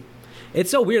clean. It's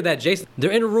so weird that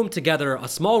they're in a room together, a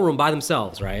small room by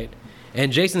themselves, right?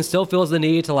 And Jason still feels the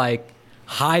need to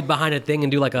hide behind a thing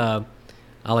and do a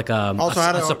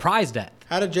surprise death.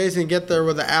 How did Jason get there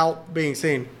without being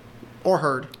seen or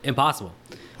heard? Impossible.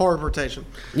 Horror rotation.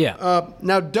 Yeah.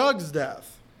 Now Doug's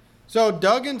death. So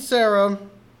Doug and Sarah,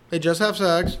 they just have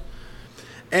sex,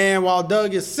 and while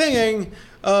Doug is singing,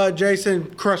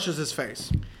 Jason crushes his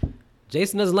face.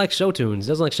 Jason doesn't like show tunes.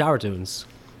 Doesn't like shower tunes.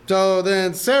 So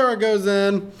then Sarah goes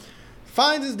in,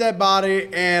 finds his dead body,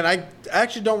 and I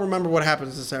actually don't remember what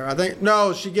happens to Sarah. I think,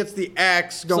 no, she gets the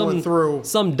axe going through.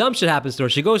 Some dumb shit happens to her.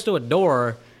 She goes to a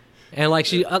door, and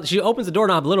she opens the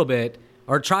doorknob a little bit,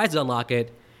 or tries to unlock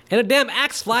it, and a damn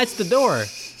axe flies to the door.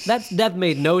 That death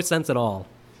made no sense at all.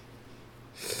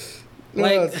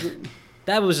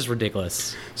 That was just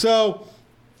ridiculous. So,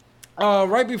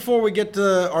 right before we get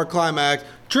to our climax,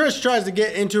 Trish tries to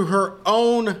get into her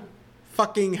own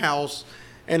fucking house.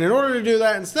 And in order to do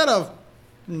that, instead of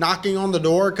knocking on the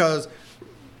door, because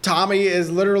Tommy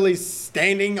is literally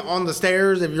standing on the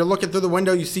stairs. If you're looking through the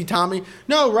window, you see Tommy.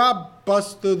 No, Rob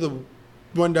busts through the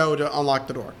window to unlock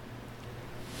the door.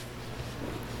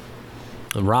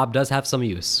 And Rob does have some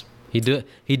use. He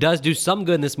does do some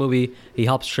good in this movie. He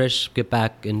helps Trish get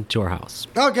back into her house.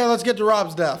 Okay, let's get to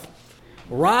Rob's death.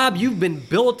 Rob, you've been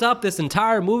built up this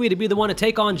entire movie to be the one to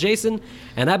take on Jason,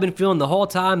 and I've been feeling the whole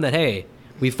time that, hey,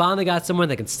 we finally got someone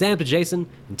that can stand up to Jason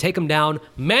and take him down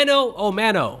mano a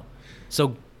mano.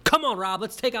 So come on, Rob,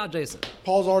 let's take out Jason.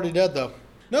 Paul's already dead, though.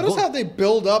 Notice how they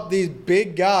build up these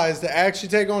big guys to actually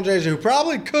take on Jason, who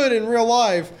probably could in real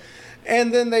life,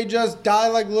 and then they just die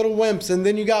like little wimps, and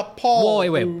then you got Paul.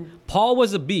 Whoa, wait. Paul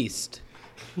was a beast.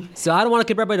 So I don't want to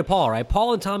compare everybody to Paul, right?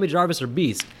 Paul and Tommy Jarvis are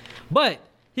beasts. But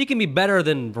he can be better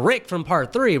than Rick from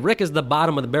part 3. Rick is the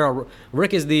bottom of the barrel.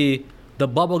 Rick is the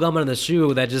bubble gum in the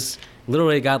shoe that just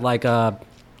literally got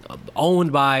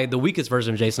owned by the weakest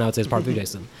version of Jason, I would say, is part 3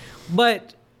 Jason.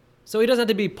 But, so he doesn't have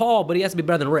to be Paul, but he has to be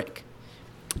better than Rick.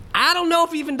 I don't know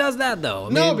if he even does that, though.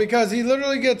 No, because he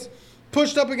literally gets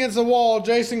pushed up against the wall.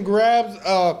 Jason grabs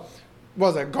a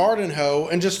garden hoe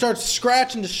and just starts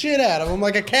scratching the shit out of him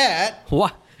like a cat.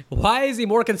 Why is he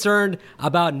more concerned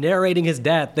about narrating his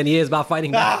death than he is about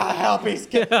fighting back? Help, he's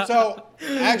So,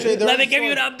 actually, let me give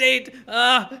you an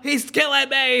update. He's killing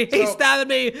me. He's stabbing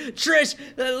me. Trish,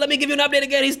 let me give you an update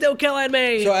again. He's still killing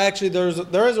me. So, actually, there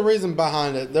is a reason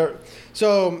behind it. The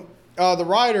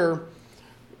writer,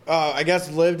 I guess,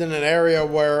 lived in an area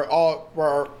where all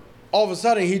of a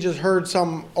sudden he just heard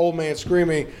some old man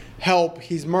screaming, "Help,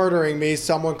 he's murdering me.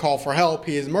 Someone call for help.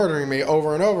 He is murdering me,"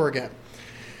 over and over again.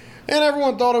 And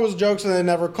everyone thought it was jokes and they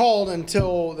never called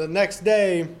until the next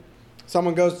day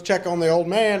someone goes to check on the old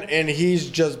man and he's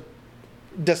just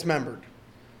dismembered.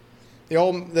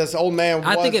 This old man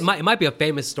I think it might be a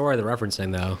famous story they're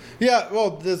referencing, though. Yeah,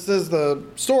 well, this is the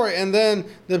story. And then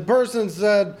the person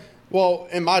said, well,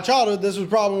 in my childhood, this was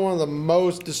probably one of the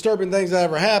most disturbing things that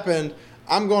ever happened.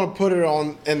 I'm going to put it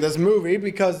on in this movie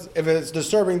because if it's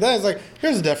disturbing, then it's like,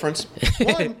 here's the difference.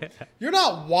 One, you're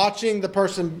not watching the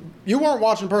person, you weren't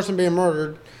watching the person being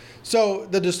murdered. So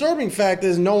the disturbing fact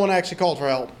is no one actually called for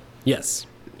help. Yes.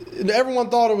 Everyone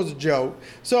thought it was a joke.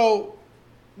 So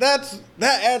that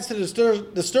adds to the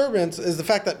disturbance is the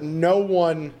fact that no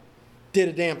one did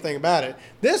a damn thing about it.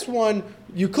 This one,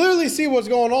 you clearly see what's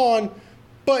going on,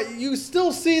 but you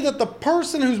still see that the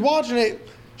person who's watching it,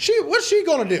 what's she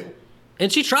going to do?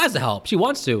 And she tries to help. She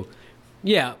wants to.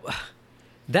 Yeah.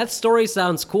 That story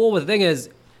sounds cool, but the thing is,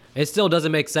 it still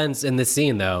doesn't make sense in this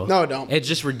scene, though. No, it don't. It's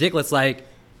just ridiculous.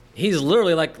 He's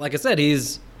literally, like I said,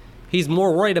 he's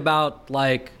more worried about,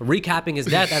 recapping his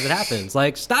death as it happens.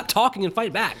 Stop talking and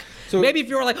fight back. So maybe if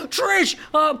you were like, Trish,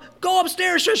 go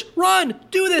upstairs, Trish, run,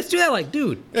 do this, do that.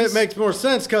 Dude. It makes more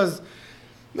sense because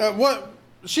what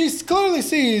she clearly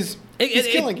sees He's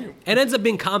killing you. It ends up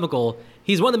being comical.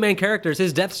 He's one of the main characters.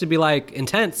 His death should be like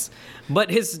intense, but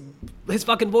his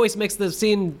fucking voice makes the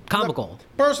scene comical.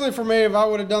 Personally, for me, if I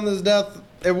would have done this death,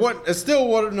 it still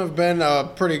wouldn't have been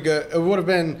pretty good. It would have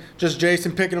been just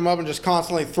Jason picking him up and just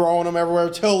constantly throwing him everywhere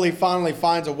till he finally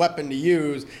finds a weapon to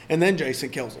use, and then Jason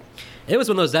kills him. It was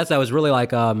one of those deaths that was really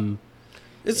like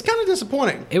It's kind of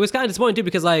disappointing. It was kind of disappointing too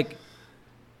because like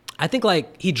I think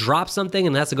like he drops something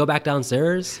and has to go back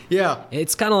downstairs. Yeah.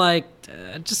 It's kind of like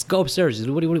just go upstairs.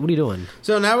 What are you doing?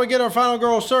 So now we get our final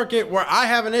girl circuit where I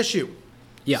have an issue.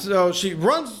 Yeah. So she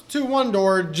runs to one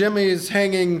door. Jimmy's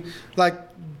hanging like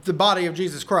the body of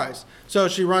Jesus Christ. So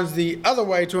she runs the other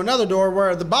way to another door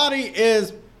where the body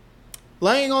is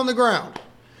laying on the ground.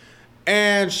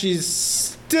 And she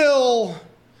still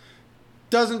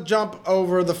doesn't jump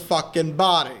over the fucking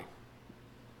body.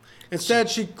 Instead,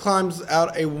 she climbs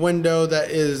out a window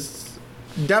that is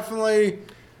definitely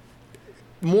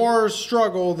more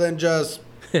struggle than just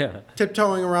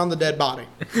tiptoeing around the dead body.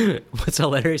 What's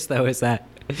hilarious, though, is that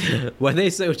when they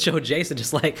show Jason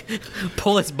just, like,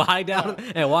 pull his body down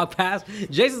and walk past,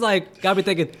 Jason's like, got me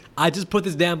thinking, I just put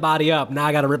this damn body up. Now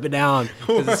I got to rip it down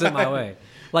because it's in my way.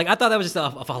 Like, I thought that was just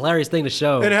a hilarious thing to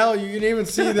show. And hell, you can even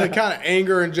see the kind of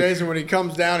anger in Jason when he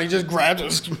comes down. He just grabs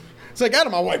it. It's like, out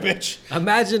of my way, bitch.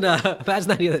 Imagine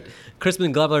the idea that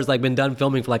Crispin Glover's like been done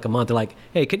filming for like a month. They're like,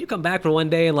 hey, can you come back for one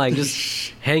day and like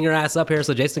just hang your ass up here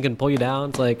so Jason can pull you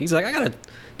down? It's like, he's like, I gotta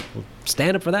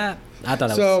stand up for that. I thought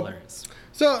that was hilarious.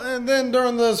 So, and then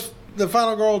during the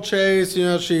final girl chase, you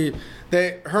know,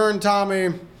 her and Tommy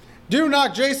do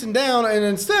knock Jason down, and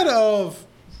instead of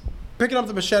picking up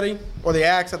the machete or the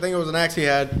axe, I think it was an axe he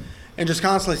had, and just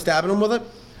constantly stabbing him with it,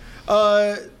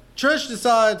 Trish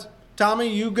decides, Tommy,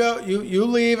 you go, you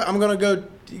leave. I'm gonna go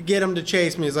get him to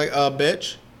chase me. He's like,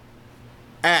 bitch.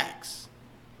 Axe.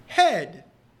 Head.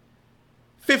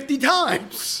 50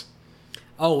 times.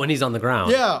 Oh, when he's on the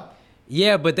ground. Yeah.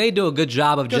 Yeah, but they do a good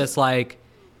job of just like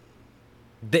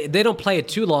they don't play it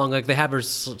too long. Like they have her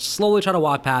slowly try to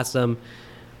walk past him,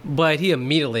 but he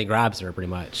immediately grabs her pretty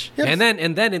much. Yep.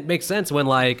 And then it makes sense when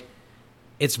like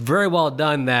it's very well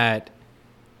done that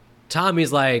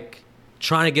Tommy's like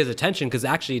trying to get his attention because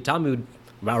actually Tommy would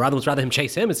rather him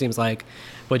chase him, it seems like.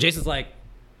 But Jason's like,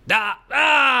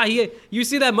 you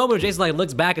see that moment where Jason like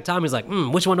looks back at Tommy's like,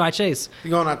 which one do I chase? You're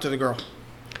going after the girl.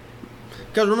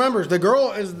 Because remember, the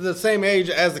girl is the same age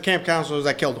as the camp counselors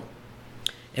that killed him.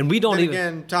 And we don't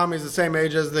again, Tommy's the same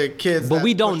age as the kids. But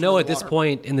we don't know at this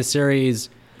point in the series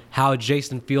how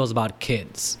Jason feels about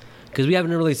kids. Because we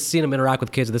haven't really seen him interact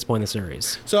with kids at this point in the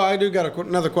series. So I do got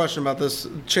another question about this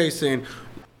chase scene.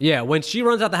 Yeah, when she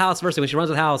runs out the house, firstly, when she runs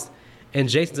out the house and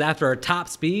Jason's after her top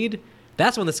speed,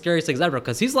 that's one of the scariest things ever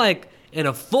because he's like in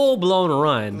a full-blown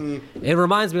run. It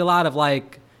reminds me a lot of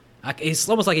like, it's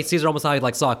almost like he sees her almost how he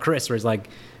like saw Chris, where he's like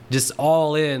just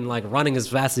all in, like running as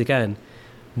fast as he can.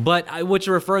 But what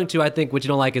you're referring to, I think, what you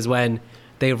don't like is when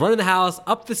they run in the house,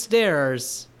 up the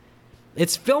stairs.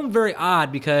 It's filmed very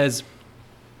odd because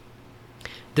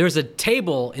there's a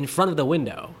table in front of the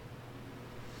window.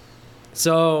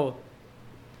 So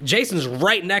Jason's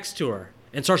right next to her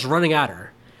and starts running at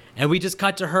her. And we just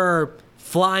cut to her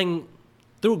going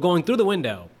through the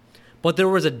window. But there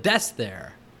was a desk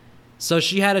there. So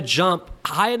she had to jump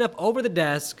high enough over the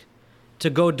desk to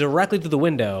go directly through the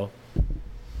window.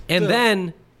 And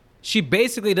then she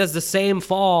basically does the same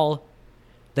fall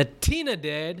that Tina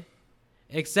did,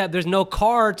 except there's no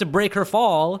car to break her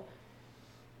fall.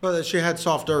 But she had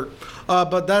soft dirt.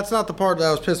 But that's not the part that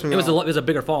was pissing me off. It was a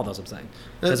bigger fall, though, is what I'm saying.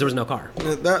 Because there was no car.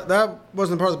 That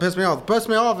wasn't the part that pissed me off. What pissed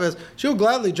me off is she'll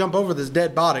gladly jump over this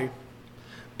dead body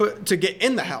but to get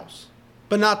in the house,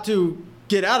 but not to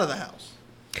get out of the house.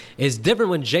 It's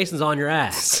different when Jason's on your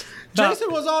ass.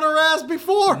 Jason was on her ass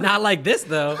before. Not like this,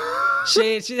 though.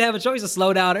 She didn't have a choice to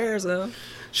slow down her, so...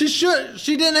 She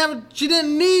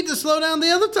didn't need to slow down the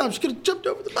other time. She could have jumped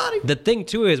over the body. The thing,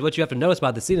 too, is what you have to notice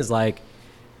about the scene is, like,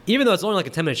 even though it's only like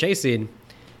a 10-minute chase scene,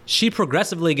 she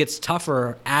progressively gets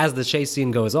tougher as the chase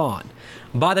scene goes on.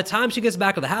 By the time she gets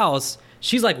back to the house,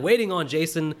 she's, like, waiting on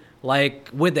Jason, like,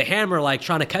 with the hammer, like,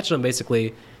 trying to catch him,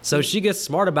 basically. So she gets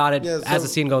smart about it as the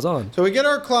scene goes on. So we get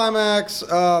our climax.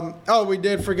 We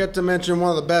did forget to mention one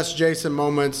of the best Jason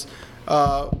moments,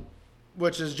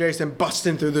 which is Jason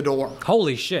busting through the door.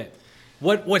 Holy shit.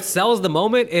 What sells the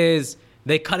moment is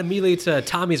they cut immediately to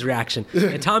Tommy's reaction.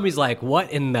 And Tommy's like,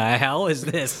 what in the hell is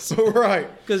this? Right.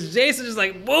 Because Jason's just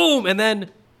like, boom. And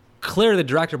then clearly the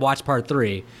director watched part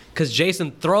 3. Because Jason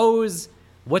throws,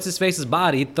 what's-his-face's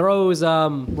body, throws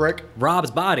Rob's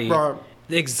body. Rob.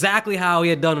 Exactly how he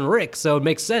had done Rick. So it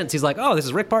makes sense. He's like, oh, this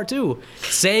is Rick part 2.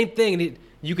 Same thing. And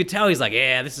you could tell he's like,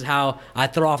 yeah, this is how I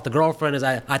throw off the girlfriend, as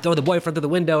I throw the boyfriend through the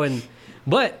window.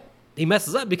 But he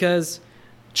messes up because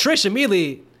Trish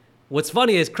immediately, what's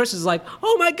funny is Chris is like,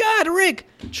 oh my God, Rick.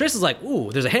 Trish is like,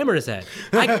 ooh, there's a hammer in his head.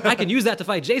 I can use that to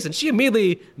fight Jason. She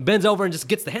immediately bends over and just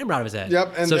gets the hammer out of his head.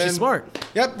 Yep. And so then, she's smart.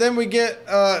 Yep. Then we get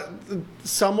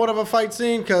somewhat of a fight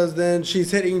scene because then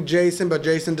she's hitting Jason, but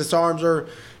Jason disarms her,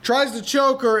 tries to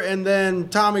choke her, and then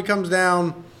Tommy comes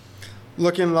down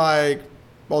looking like,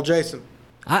 well, Jason.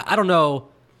 I don't know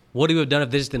what he would have done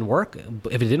if this didn't work.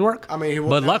 If it didn't work. I mean, he but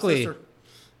wouldn't have a sister.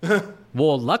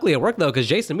 well, luckily it worked though, because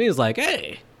Jason me is like,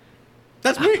 hey,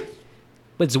 that's me.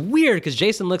 But it's weird because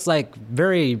Jason looks like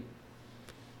very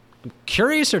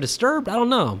curious or disturbed. I don't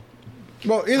know.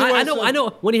 Well, either way, I know.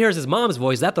 When he hears his mom's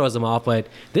voice, that throws him off. But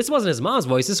this wasn't his mom's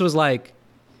voice. This was like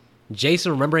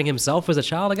Jason remembering himself as a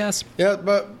child, I guess. Yeah,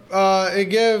 but it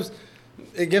gives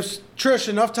Trish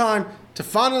enough time to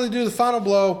finally do the final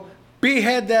blow,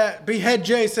 behead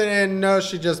Jason, and no,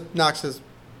 she just knocks his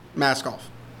mask off.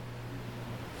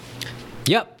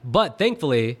 Yep, but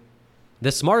thankfully,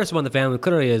 the smartest one in the family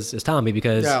clearly is Tommy,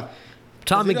 because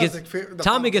Tommy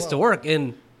gets to work,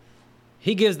 and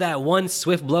he gives that one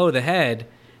swift blow to the head,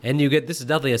 and you get, this is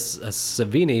definitely a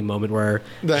Savini moment where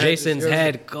Jason's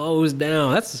head goes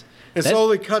down. It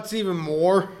slowly cuts even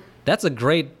more. That's a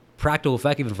great practical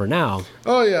effect even for now.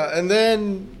 Oh yeah, and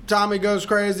then Tommy goes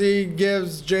crazy,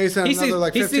 gives Jason another 15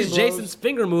 blows. He sees Jason's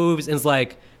finger moves and is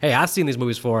like, hey, I've seen these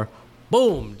movies before.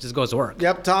 Boom, just goes to work.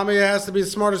 Yep, Tommy has to be the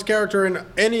smartest character in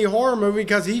any horror movie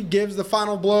because he gives the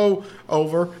final blow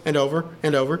over and over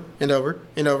and over and over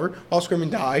and over while screaming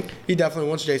die. He definitely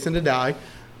wants Jason to die.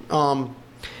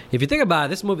 If you think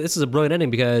about it, this is a brilliant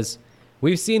ending because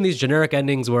we've seen these generic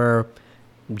endings where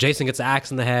Jason gets an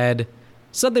axe in the head,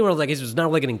 something where like he's just not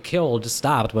really getting killed, just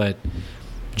stopped, but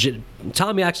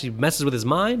Tommy actually messes with his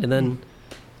mind and then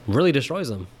really destroys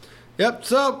him. Yep,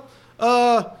 so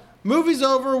movie's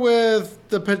over with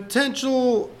the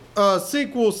potential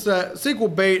sequel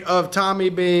bait of Tommy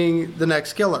being the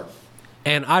next killer.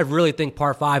 And I really think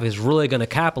Part 5 is really going to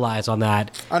capitalize on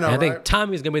that. I know, and I think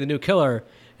Tommy's going to be the new killer,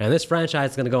 and this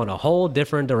franchise is going to go in a whole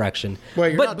different direction.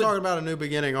 Wait, you're not talking about a new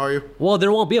beginning, are you? Well,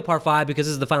 there won't be a Part 5 because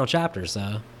this is the final chapter,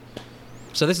 so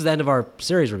this is the end of our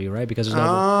series review, right? Because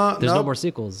there's no more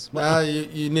sequels.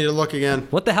 You need to look again.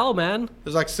 What the hell, man?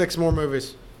 There's like 6 more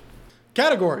movies.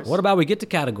 Categories. What about we get to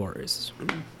categories?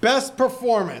 Best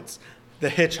performance, The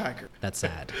Hitchhiker. That's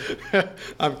sad.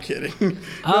 I'm kidding.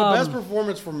 No, best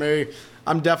performance for me,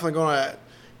 I'm definitely going to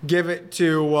give it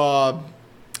to,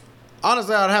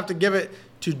 honestly, I'd have to give it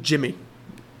to Jimmy,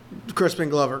 Crispin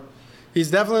Glover.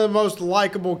 He's definitely the most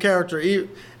likable character,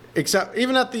 except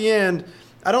even at the end,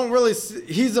 I don't really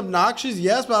he's obnoxious,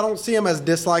 yes, but I don't see him as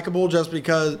dislikable just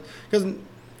because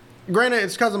granted,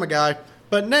 it's because I'm a guy,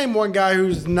 but name one guy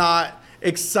who's not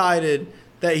excited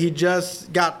that he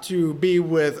just got to be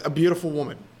with a beautiful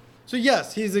woman. So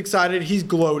yes, he's excited. He's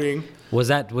gloating.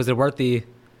 Was it worth the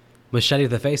machete to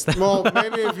the face then? Well,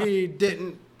 maybe if he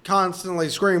didn't constantly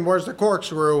scream, "Where's the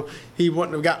corkscrew?" he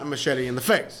wouldn't have gotten a machete in the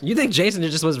face. You think Jason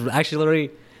just was actually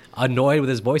literally annoyed with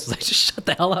his voice? Like, just shut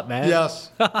the hell up, man. Yes,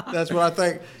 that's what I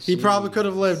think. He probably could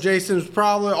have lived. Jason's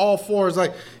probably all for is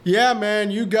like, yeah,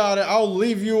 man, you got it. I'll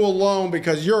leave you alone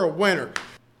because you're a winner.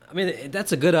 I mean,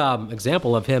 that's a good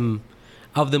example of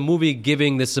the movie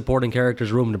giving the supporting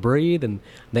characters room to breathe, and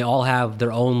they all have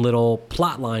their own little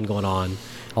plot line going on.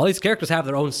 All these characters have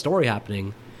their own story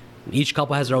happening. Each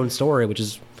couple has their own story, which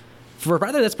is, for a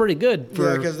brother, that's pretty good.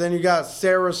 Yeah, because then you got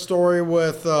Sarah's story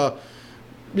with, kind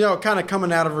of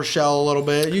coming out of her shell a little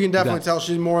bit. You can definitely tell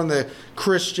she's more in the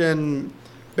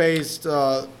Christian-based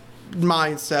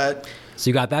mindset. So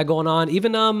you got that going on.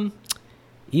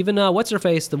 Even what's her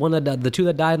face, the two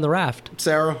that died in the raft,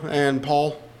 Sarah and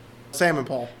Paul, Sam and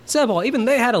Paul. Even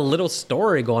they had a little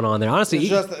story going on there. Honestly, it's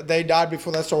just that they died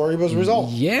before that story was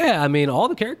resolved. Yeah, I mean, all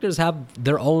the characters have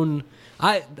their own.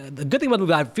 The good thing about the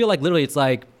movie, I feel like literally, it's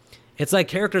like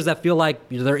characters that feel like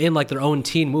they're in like their own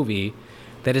teen movie.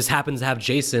 That just happens to have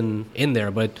Jason in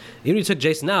there, but even if you took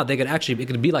Jason out, it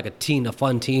could be like a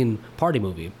fun teen party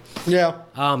movie. Yeah.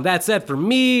 That said, for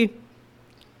me,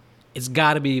 it's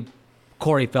got to be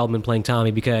Corey Feldman playing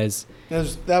Tommy because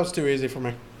that was too easy for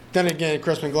me. Then again,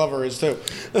 Crispin Glover is too.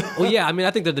 Well, yeah, I mean, I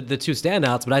think they're the two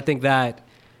standouts, but I think that,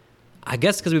 I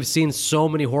guess because we've seen so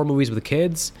many horror movies with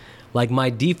kids, like my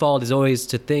default is always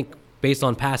to think based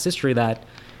on past history that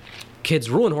kids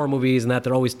ruin horror movies and that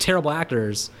they're always terrible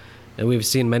actors. And we've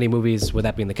seen many movies with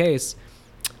that being the case.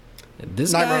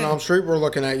 Nightmare on Elm Street, we're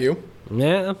looking at you.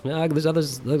 Yeah, there's other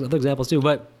examples too.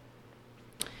 But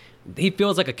he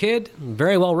feels like a kid,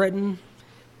 very well written.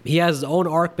 he has his own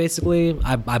arc basically.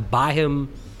 I buy him.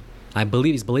 I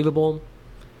believe he's believable.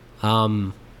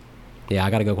 Yeah, I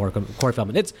gotta go Corey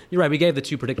Feldman. You're right. We gave the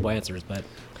two predictable answers, but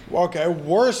Okay,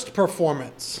 worst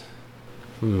performance.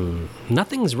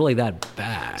 nothing's really that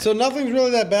bad. So nothing's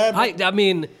really that bad. But I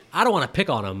mean, I don't want to pick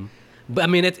on him, but I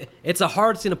mean, it's a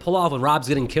hard scene to pull off when Rob's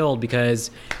getting killed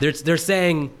because they're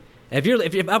saying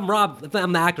if I'm Rob, if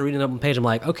I'm the actor reading it up on the page, I'm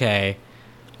like, okay,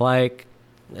 like,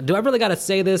 do I really got to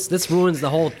say this? This ruins the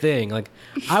whole thing. Like,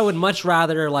 I would much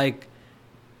rather like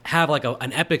have like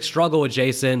an epic struggle with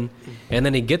Jason, and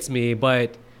then he gets me,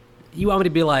 but you want me to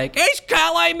be like, "He's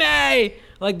killing me!"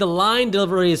 Like the line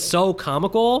delivery is so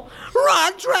comical.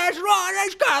 Run, Trish, run!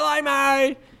 He's killing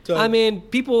me. So- I mean,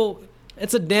 people,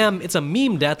 it's a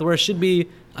meme death where it should be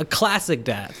a classic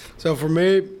death. So for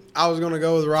me, I was going to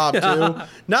go with Rob too.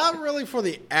 Not really for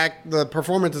the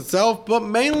performance itself, but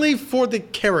mainly for the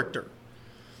character.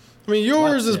 I mean,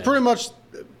 yours is pretty much.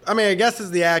 I mean, I guess it's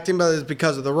the acting, but it's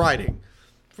because of the writing.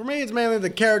 For me, it's mainly the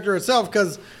character itself,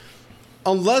 because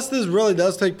unless this really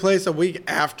does take place a week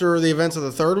after the events of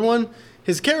the third one,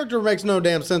 his character makes no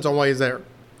damn sense on why he's there.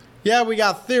 Yeah, we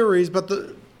got theories, but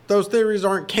those theories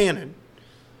aren't canon.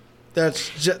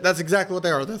 That's exactly what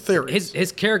they are. They're theories.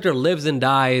 His character lives and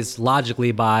dies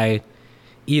logically by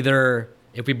either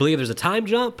if we believe there's a time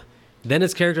jump, then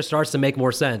his character starts to make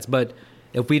more sense. But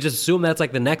if we just assume that's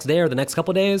like the next day or the next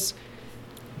couple of days,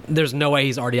 there's no way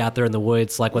he's already out there in the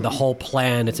woods, like with a whole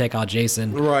plan to take out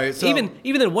Jason. Right. So, even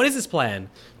then, what is his plan?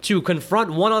 To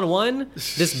confront one-on-one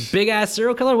this big-ass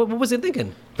serial killer? What was he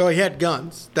thinking? Well, he had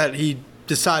guns that he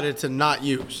decided to not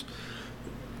use.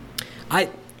 I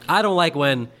don't like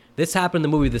when this happened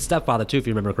in the movie The Stepfather too, if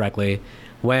you remember correctly,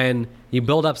 when you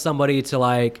build up somebody to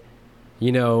like,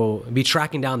 you know, be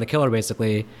tracking down the killer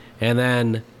basically, and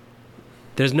then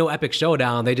there's no epic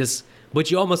showdown. But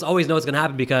you almost always know it's gonna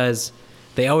happen because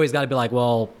they always got to be like,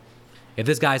 well, if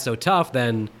this guy's so tough,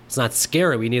 then it's not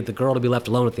scary. We need the girl to be left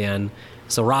alone at the end.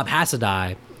 So Rob has to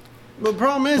die. But the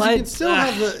problem is, you can still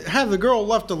have the girl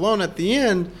left alone at the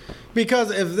end,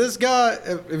 because if this guy,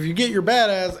 if you get your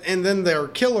badass and then their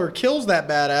killer kills that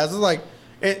badass, it's like,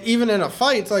 even in a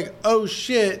fight, it's like, oh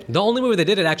shit. The only movie they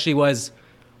did it actually was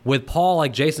with Paul.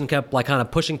 Like Jason kept like kind of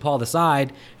pushing Paul to the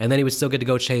side, and then he would still get to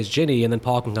go chase Ginny, and then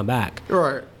Paul can come back.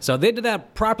 Right. So they did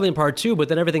that properly in part 2, but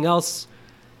then everything else,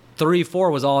 3, 4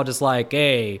 was all just like,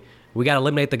 hey, we got to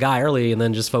eliminate the guy early and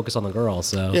then just focus on the girl.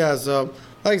 So Yeah, so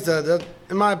like I said,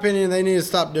 in my opinion, they need to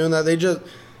stop doing that. They just,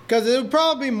 because it would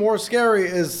probably be more scary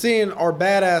is seeing our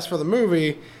badass for the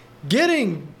movie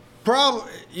getting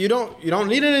you don't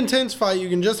need an intense fight. You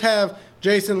can just have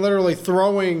Jason literally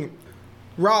throwing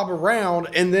Rob around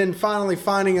and then finally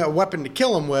finding a weapon to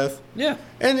kill him with. yeah.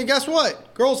 And then guess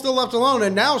what? Girl's still left alone,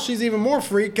 and now she's even more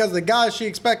freaked because the guy she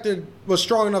expected was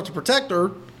strong enough to protect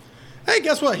her. Hey,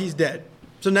 guess what? He's dead.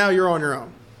 So now you're on your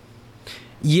own.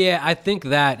 Yeah, I think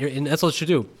that, and that's what you should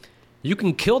do. You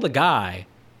can kill the guy,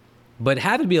 but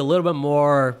have it be a little bit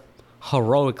more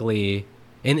heroically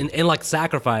in like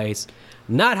sacrifice.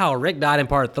 Not how Rick died in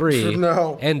part 3.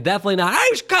 No. And definitely not,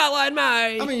 he's calling me.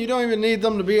 I mean, you don't even need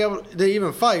them to be able to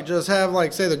even fight. Just have,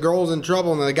 like, say the girl's in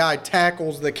trouble and the guy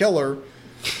tackles the killer.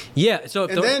 Yeah, so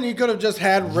if And then he could have just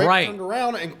had Rick Right. turned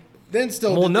around and then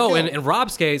still well, did the no, kill. in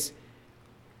Rob's case,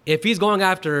 if he's going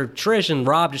after Trish and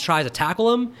Rob just tries to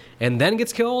tackle him and then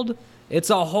gets killed, it's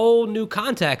a whole new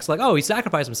context. Like, oh, he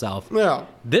sacrificed himself. Yeah.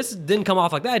 This didn't come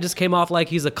off like that. It just came off like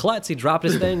he's a klutz. He dropped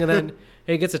his thing and then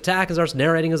he gets attacked and starts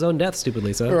narrating his own death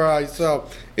stupidly. So, All right, so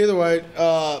either way,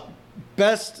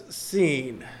 best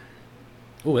scene.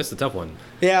 ooh, that's a tough one.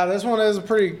 Yeah, this one is a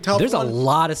pretty tough There's a one.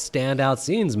 lot of standout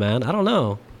scenes, man. I don't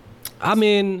know. I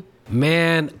mean,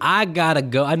 man, I gotta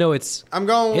go. I know it's. I'm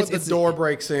going with it's- the door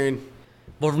break scene.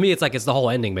 Well, for me, it's like it's the whole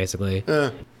ending basically.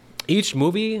 Each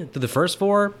movie, through the first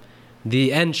 4,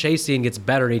 the end chase scene gets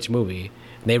better in each movie.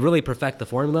 They really perfect the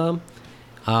formula.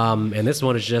 And this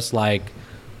one is just like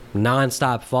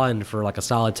non-stop fun for like a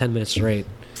solid 10 minutes straight.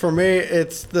 For me,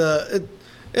 it's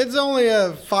only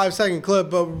a 5-second clip,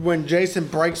 but when Jason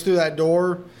breaks through that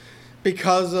door,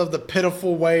 because of the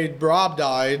pitiful way Rob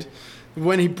died,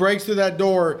 when he breaks through that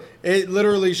door, it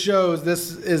literally shows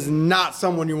this is not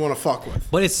someone you want to fuck with.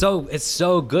 But it's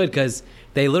so good because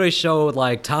they literally show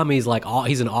like Tommy's like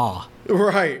he's in awe.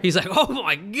 Right. He's like, oh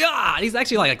my god, he's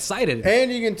actually like excited.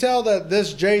 And you can tell that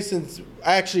this Jason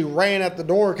actually ran at the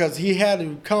door because he had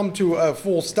to come to a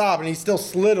full stop, and he still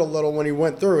slid a little when he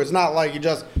went through. It's not like he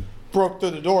just broke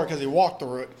through the door because he walked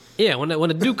through it. Yeah, when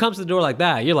a dude comes to the door like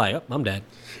that, you're like, oh, I'm dead.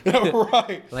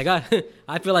 Right. Like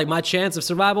I feel like my chance of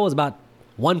survival is about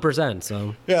 1%.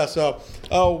 So Yeah. So,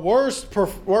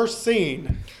 worst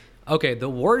scene. okay, the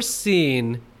worst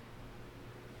scene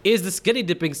is the skinny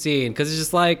dipping scene, because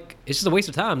it's just a waste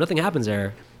of time. Nothing happens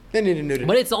there. They need a nudity.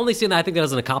 But it's the only scene that I think that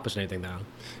doesn't accomplish anything, though.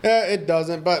 Yeah, it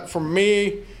doesn't. But for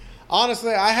me,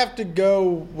 honestly, I have to go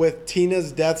with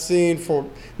Tina's death scene for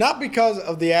not because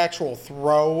of the actual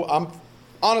throw. I'm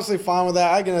honestly fine with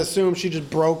that. I can assume she just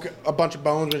broke a bunch of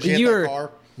bones when she hit that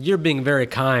car. You're being very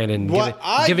kind and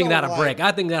giving that a break.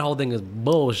 I think that whole thing is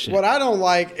bullshit. What I don't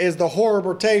like is the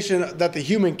horribilization that the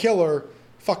human killer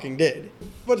fucking did.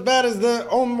 What's bad is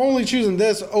I'm only choosing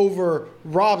this over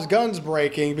Rob's guns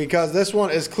breaking because this one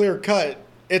is clear cut.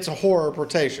 It's a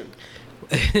horribilization.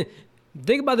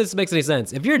 Think about this if it makes any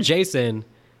sense. If you're Jason,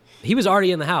 he was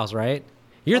already in the house, right?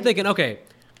 You're thinking, okay,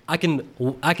 I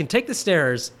can take the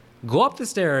stairs, go up the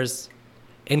stairs,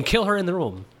 and kill her in the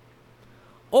room.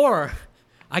 Or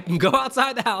I can go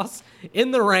outside the house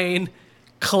in the rain,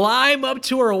 climb up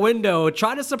to her window,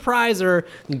 try to surprise her,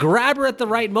 grab her at the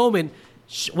right moment.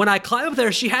 When I climb up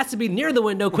there, she has to be near the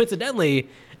window, coincidentally,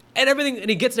 and everything. And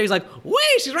he gets there, he's like, "Wait,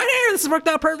 she's right here. This has worked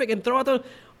out perfect." And throw out the.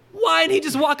 Why didn't he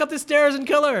just walk up the stairs and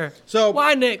kill her? So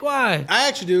why, Nick? Why? I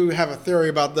actually do have a theory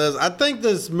about this. I think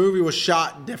this movie was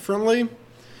shot differently.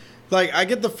 Like, I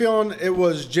get the feeling it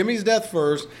was Jimmy's death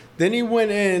first, then he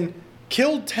went in,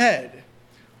 killed Ted.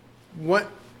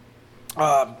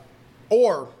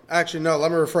 Or actually, no.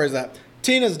 Let me rephrase that.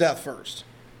 Tina's death first.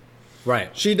 Right.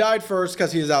 She died first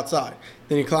because he was outside.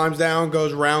 Then he climbs down,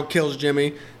 goes around, kills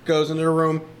Jimmy, goes into the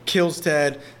room, kills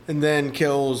Ted, and then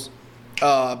kills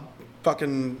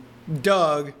fucking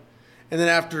Doug. And then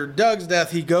after Doug's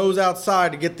death, he goes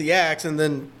outside to get the axe and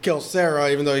then kills Sarah,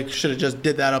 even though he should have just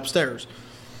did that upstairs.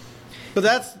 But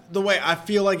that's the way I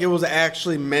feel like it was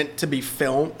actually meant to be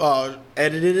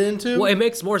edited into. Well, it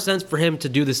makes more sense for him to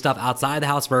do this stuff outside the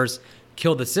house first,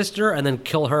 kill the sister, and then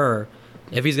kill her.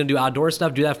 If he's going to do outdoor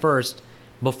stuff, do that first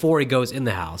before he goes in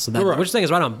the house. So that, right. Which thing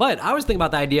is right on. But I was thinking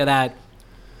about the idea that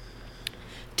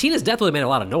Tina's definitely made a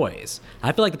lot of noise.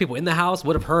 I feel like the people in the house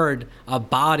would have heard a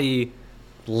body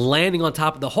landing on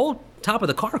top of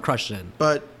the car crushing.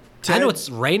 But I know it's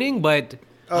raining, but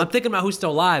I'm thinking about who's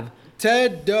still alive.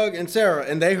 Ted, Doug, and Sarah,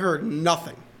 and they heard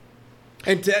nothing.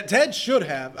 And Ted should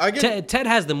have. Ted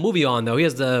has the movie on though. He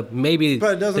has the but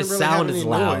it doesn't the really sound have any is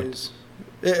loud. Noise.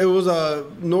 It was a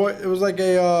noise. It was like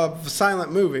a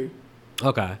silent movie.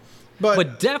 Okay,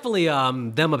 but definitely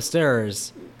them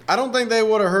upstairs. I don't think they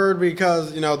would have heard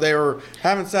because they were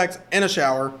having sex in a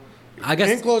shower. I guess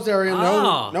enclosed area,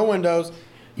 no windows.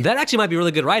 That actually might be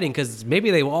really good writing because maybe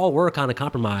they all were kind of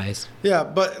compromised. Yeah,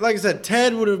 but like I said,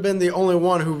 Ted would have been the only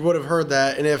one who would have heard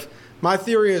that. And if my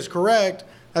theory is correct,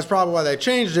 that's probably why they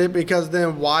changed it, because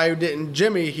then why didn't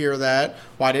Jimmy hear that?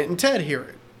 Why didn't Ted hear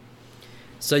it?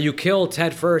 So you kill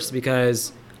Ted first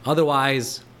because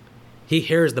otherwise he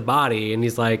hears the body and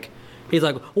he's like,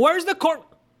 where's the corpse?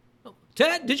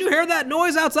 Ted, did you hear that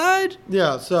noise outside?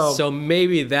 Yeah, so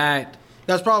maybe that's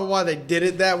probably why they did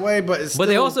it that way, but it's still... But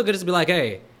they also could just be like,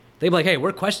 hey,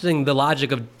 we're questioning the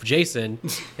logic of Jason,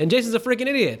 and Jason's a freaking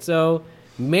idiot. So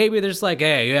maybe they're just like,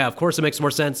 hey, yeah, of course it makes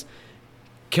more sense.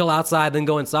 Kill outside, then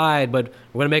go inside, but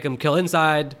we're going to make him kill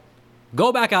inside,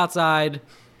 go back outside,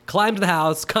 climb to the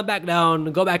house, come back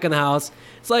down, go back in the house.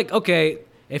 It's like, okay,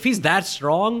 if he's that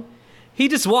strong, he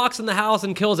just walks in the house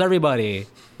and kills everybody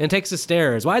and takes the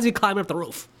stairs. Why is he climbing up the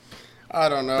roof? I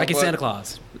don't know. Like he's Santa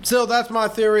Claus. So that's my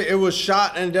theory. It was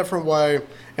shot in a different way,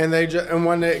 and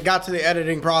when it got to the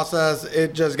editing process,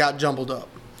 it just got jumbled up.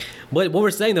 But what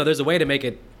we're saying, though, there's a way to make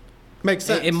it make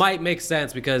sense. It might make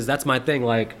sense because that's my thing.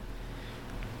 Like,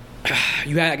 I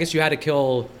guess you had to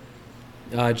kill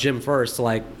Jim first to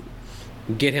like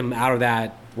get him out of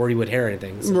that where he would hear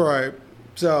anything. So. Right.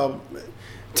 So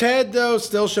Ted though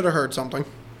still should have heard something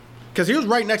because he was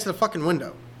right next to the fucking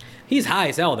window. He's high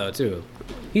as hell though too.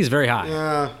 He's very high.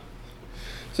 Yeah.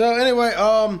 So anyway,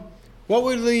 what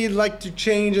would we like to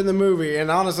change in the movie? And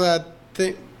honestly, I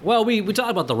think... Well, we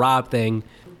talked about the Rob thing.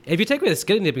 If you take away the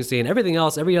skin dipping scene, everything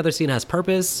else, every other scene has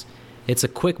purpose. It's a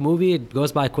quick movie. It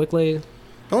goes by quickly.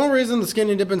 The only reason the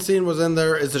skinny dipping scene was in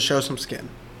there is to show some skin.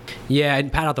 Yeah,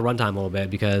 and pad out the runtime a little bit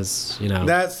because,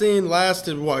 That scene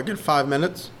lasted, what, a good 5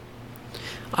 minutes?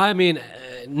 I mean,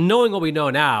 knowing what we know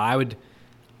now,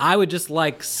 I would just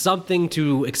like something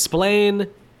to explain,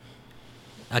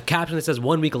 a caption that says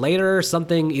 1 week later,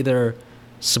 something either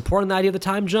supporting the idea of the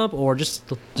time jump or just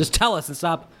tell us and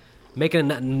stop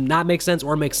making it not make sense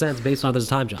or make sense based on there's a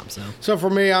time jump. So for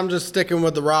me, I'm just sticking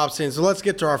with the Rob scene. So let's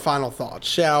get to our final thoughts,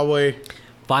 shall we?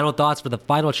 Final thoughts for the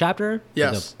final chapter?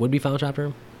 Yes. The would-be final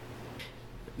chapter?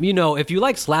 If you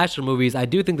like slasher movies, I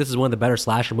do think this is one of the better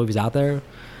slasher movies out there.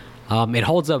 It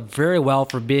holds up very well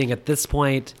for being at this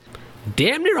point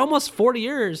damn near almost 40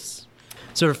 years.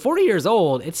 So for 40 years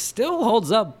old, it still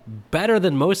holds up better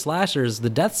than most slashers. The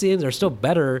death scenes are still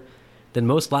better than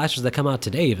most slashers that come out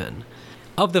today even.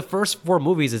 Of the first 4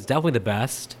 movies, it's definitely the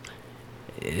best.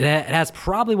 It has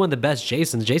probably one of the best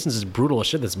Jasons. Jason's is brutal as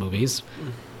shit, this movie. He's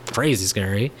crazy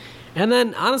scary. And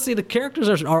then, honestly, the characters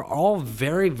are all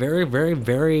very, very, very,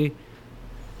 very...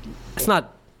 It's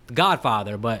not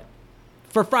Godfather, but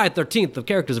for Friday the 13th, the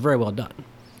characters are very well done.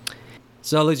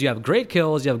 So at least you have great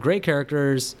kills, you have great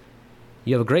characters,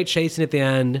 you have a great chasing at the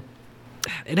end.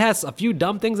 It has a few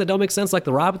dumb things that don't make sense, like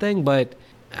the Rob thing, but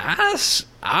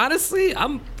honestly,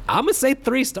 I'm gonna say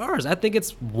 3 stars. I think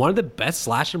it's one of the best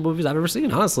slasher movies I've ever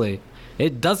seen, honestly.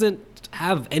 It doesn't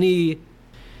have any...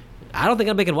 I don't think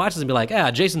anybody can watch this and be like,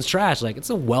 yeah, Jason's trash. Like, it's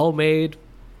a well-made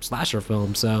slasher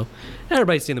film, so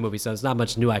everybody's seen the movie, so there's not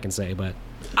much new I can say, but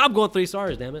I'm going 3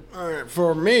 stars, damn it. All right,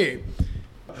 for me,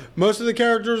 most of the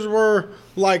characters were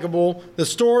likable. The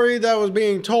story that was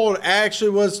being told actually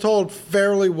was told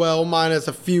fairly well, minus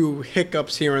a few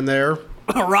hiccups here and there.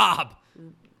 Rob!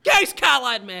 Case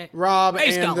Colin, man! Rob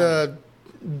Case and Colin. the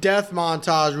death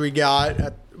montage we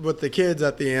got with the kids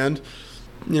at the end,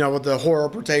 with the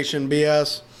horror-portation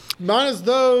BS. Minus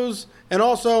those, and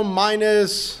also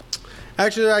minus...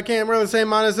 Actually, I can't really say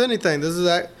minus anything. This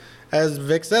is, as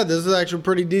Vic said, this is actually a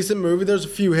pretty decent movie. There's a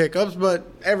few hiccups, but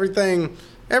every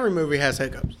movie has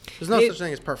hiccups. There's no such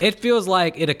thing as perfect. It feels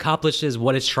like it accomplishes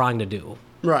what it's trying to do.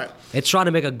 Right. It's trying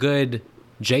to make a good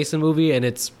Jason movie, and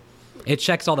it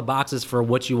checks all the boxes for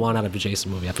what you want out of a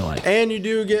Jason movie, I feel like. And you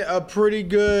do get a pretty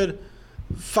good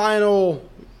final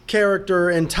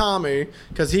character in Tommy,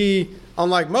 because he,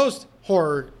 unlike most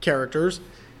horror characters,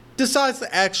 decides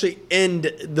to actually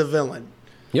end the villain.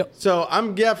 Yep. So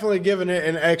I'm definitely giving it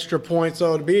an extra point.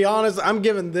 So to be honest, I'm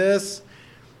giving this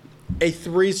a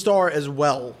 3-star as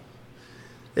well.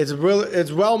 It's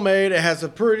well made. It has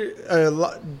a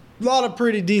lot of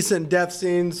pretty decent death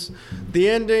scenes. The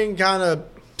ending kind of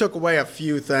took away a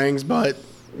few things, but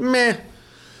meh.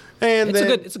 And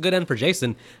it's a good end for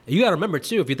Jason. You got to remember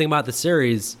too, if you think about the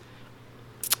series,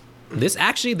 they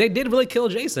did really kill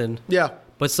Jason. Yeah.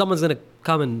 But someone's gonna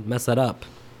come and mess that up.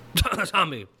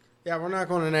 Tommy. Yeah, we're not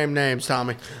going to name names,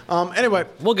 Tommy. Anyway,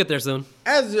 We'll get there soon.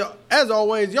 as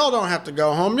always, y'all don't have to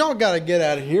go home. Y'all got to get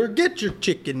out of here. Get your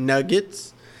chicken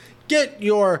nuggets. Get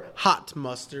your hot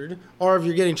mustard. Or if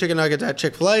you're getting chicken nuggets at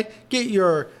Chick-fil-A, get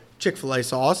your Chick-fil-A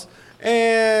sauce.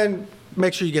 And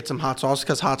make sure you get some hot sauce,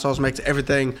 because hot sauce makes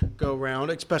everything go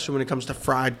round, especially when it comes to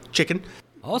fried chicken.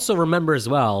 Also remember as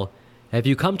well, if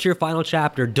you come to your final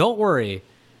chapter, don't worry.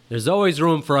 There's always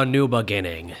room for a new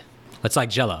beginning. It's like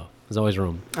Jell-O. There's always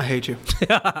room. I hate you.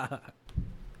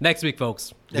 Next week,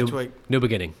 folks. Next week. New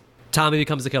beginning. Tommy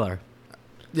becomes the killer.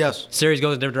 Yes. Series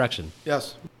goes in a different direction.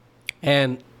 Yes.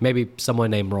 And maybe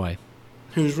someone named Roy.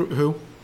 Who?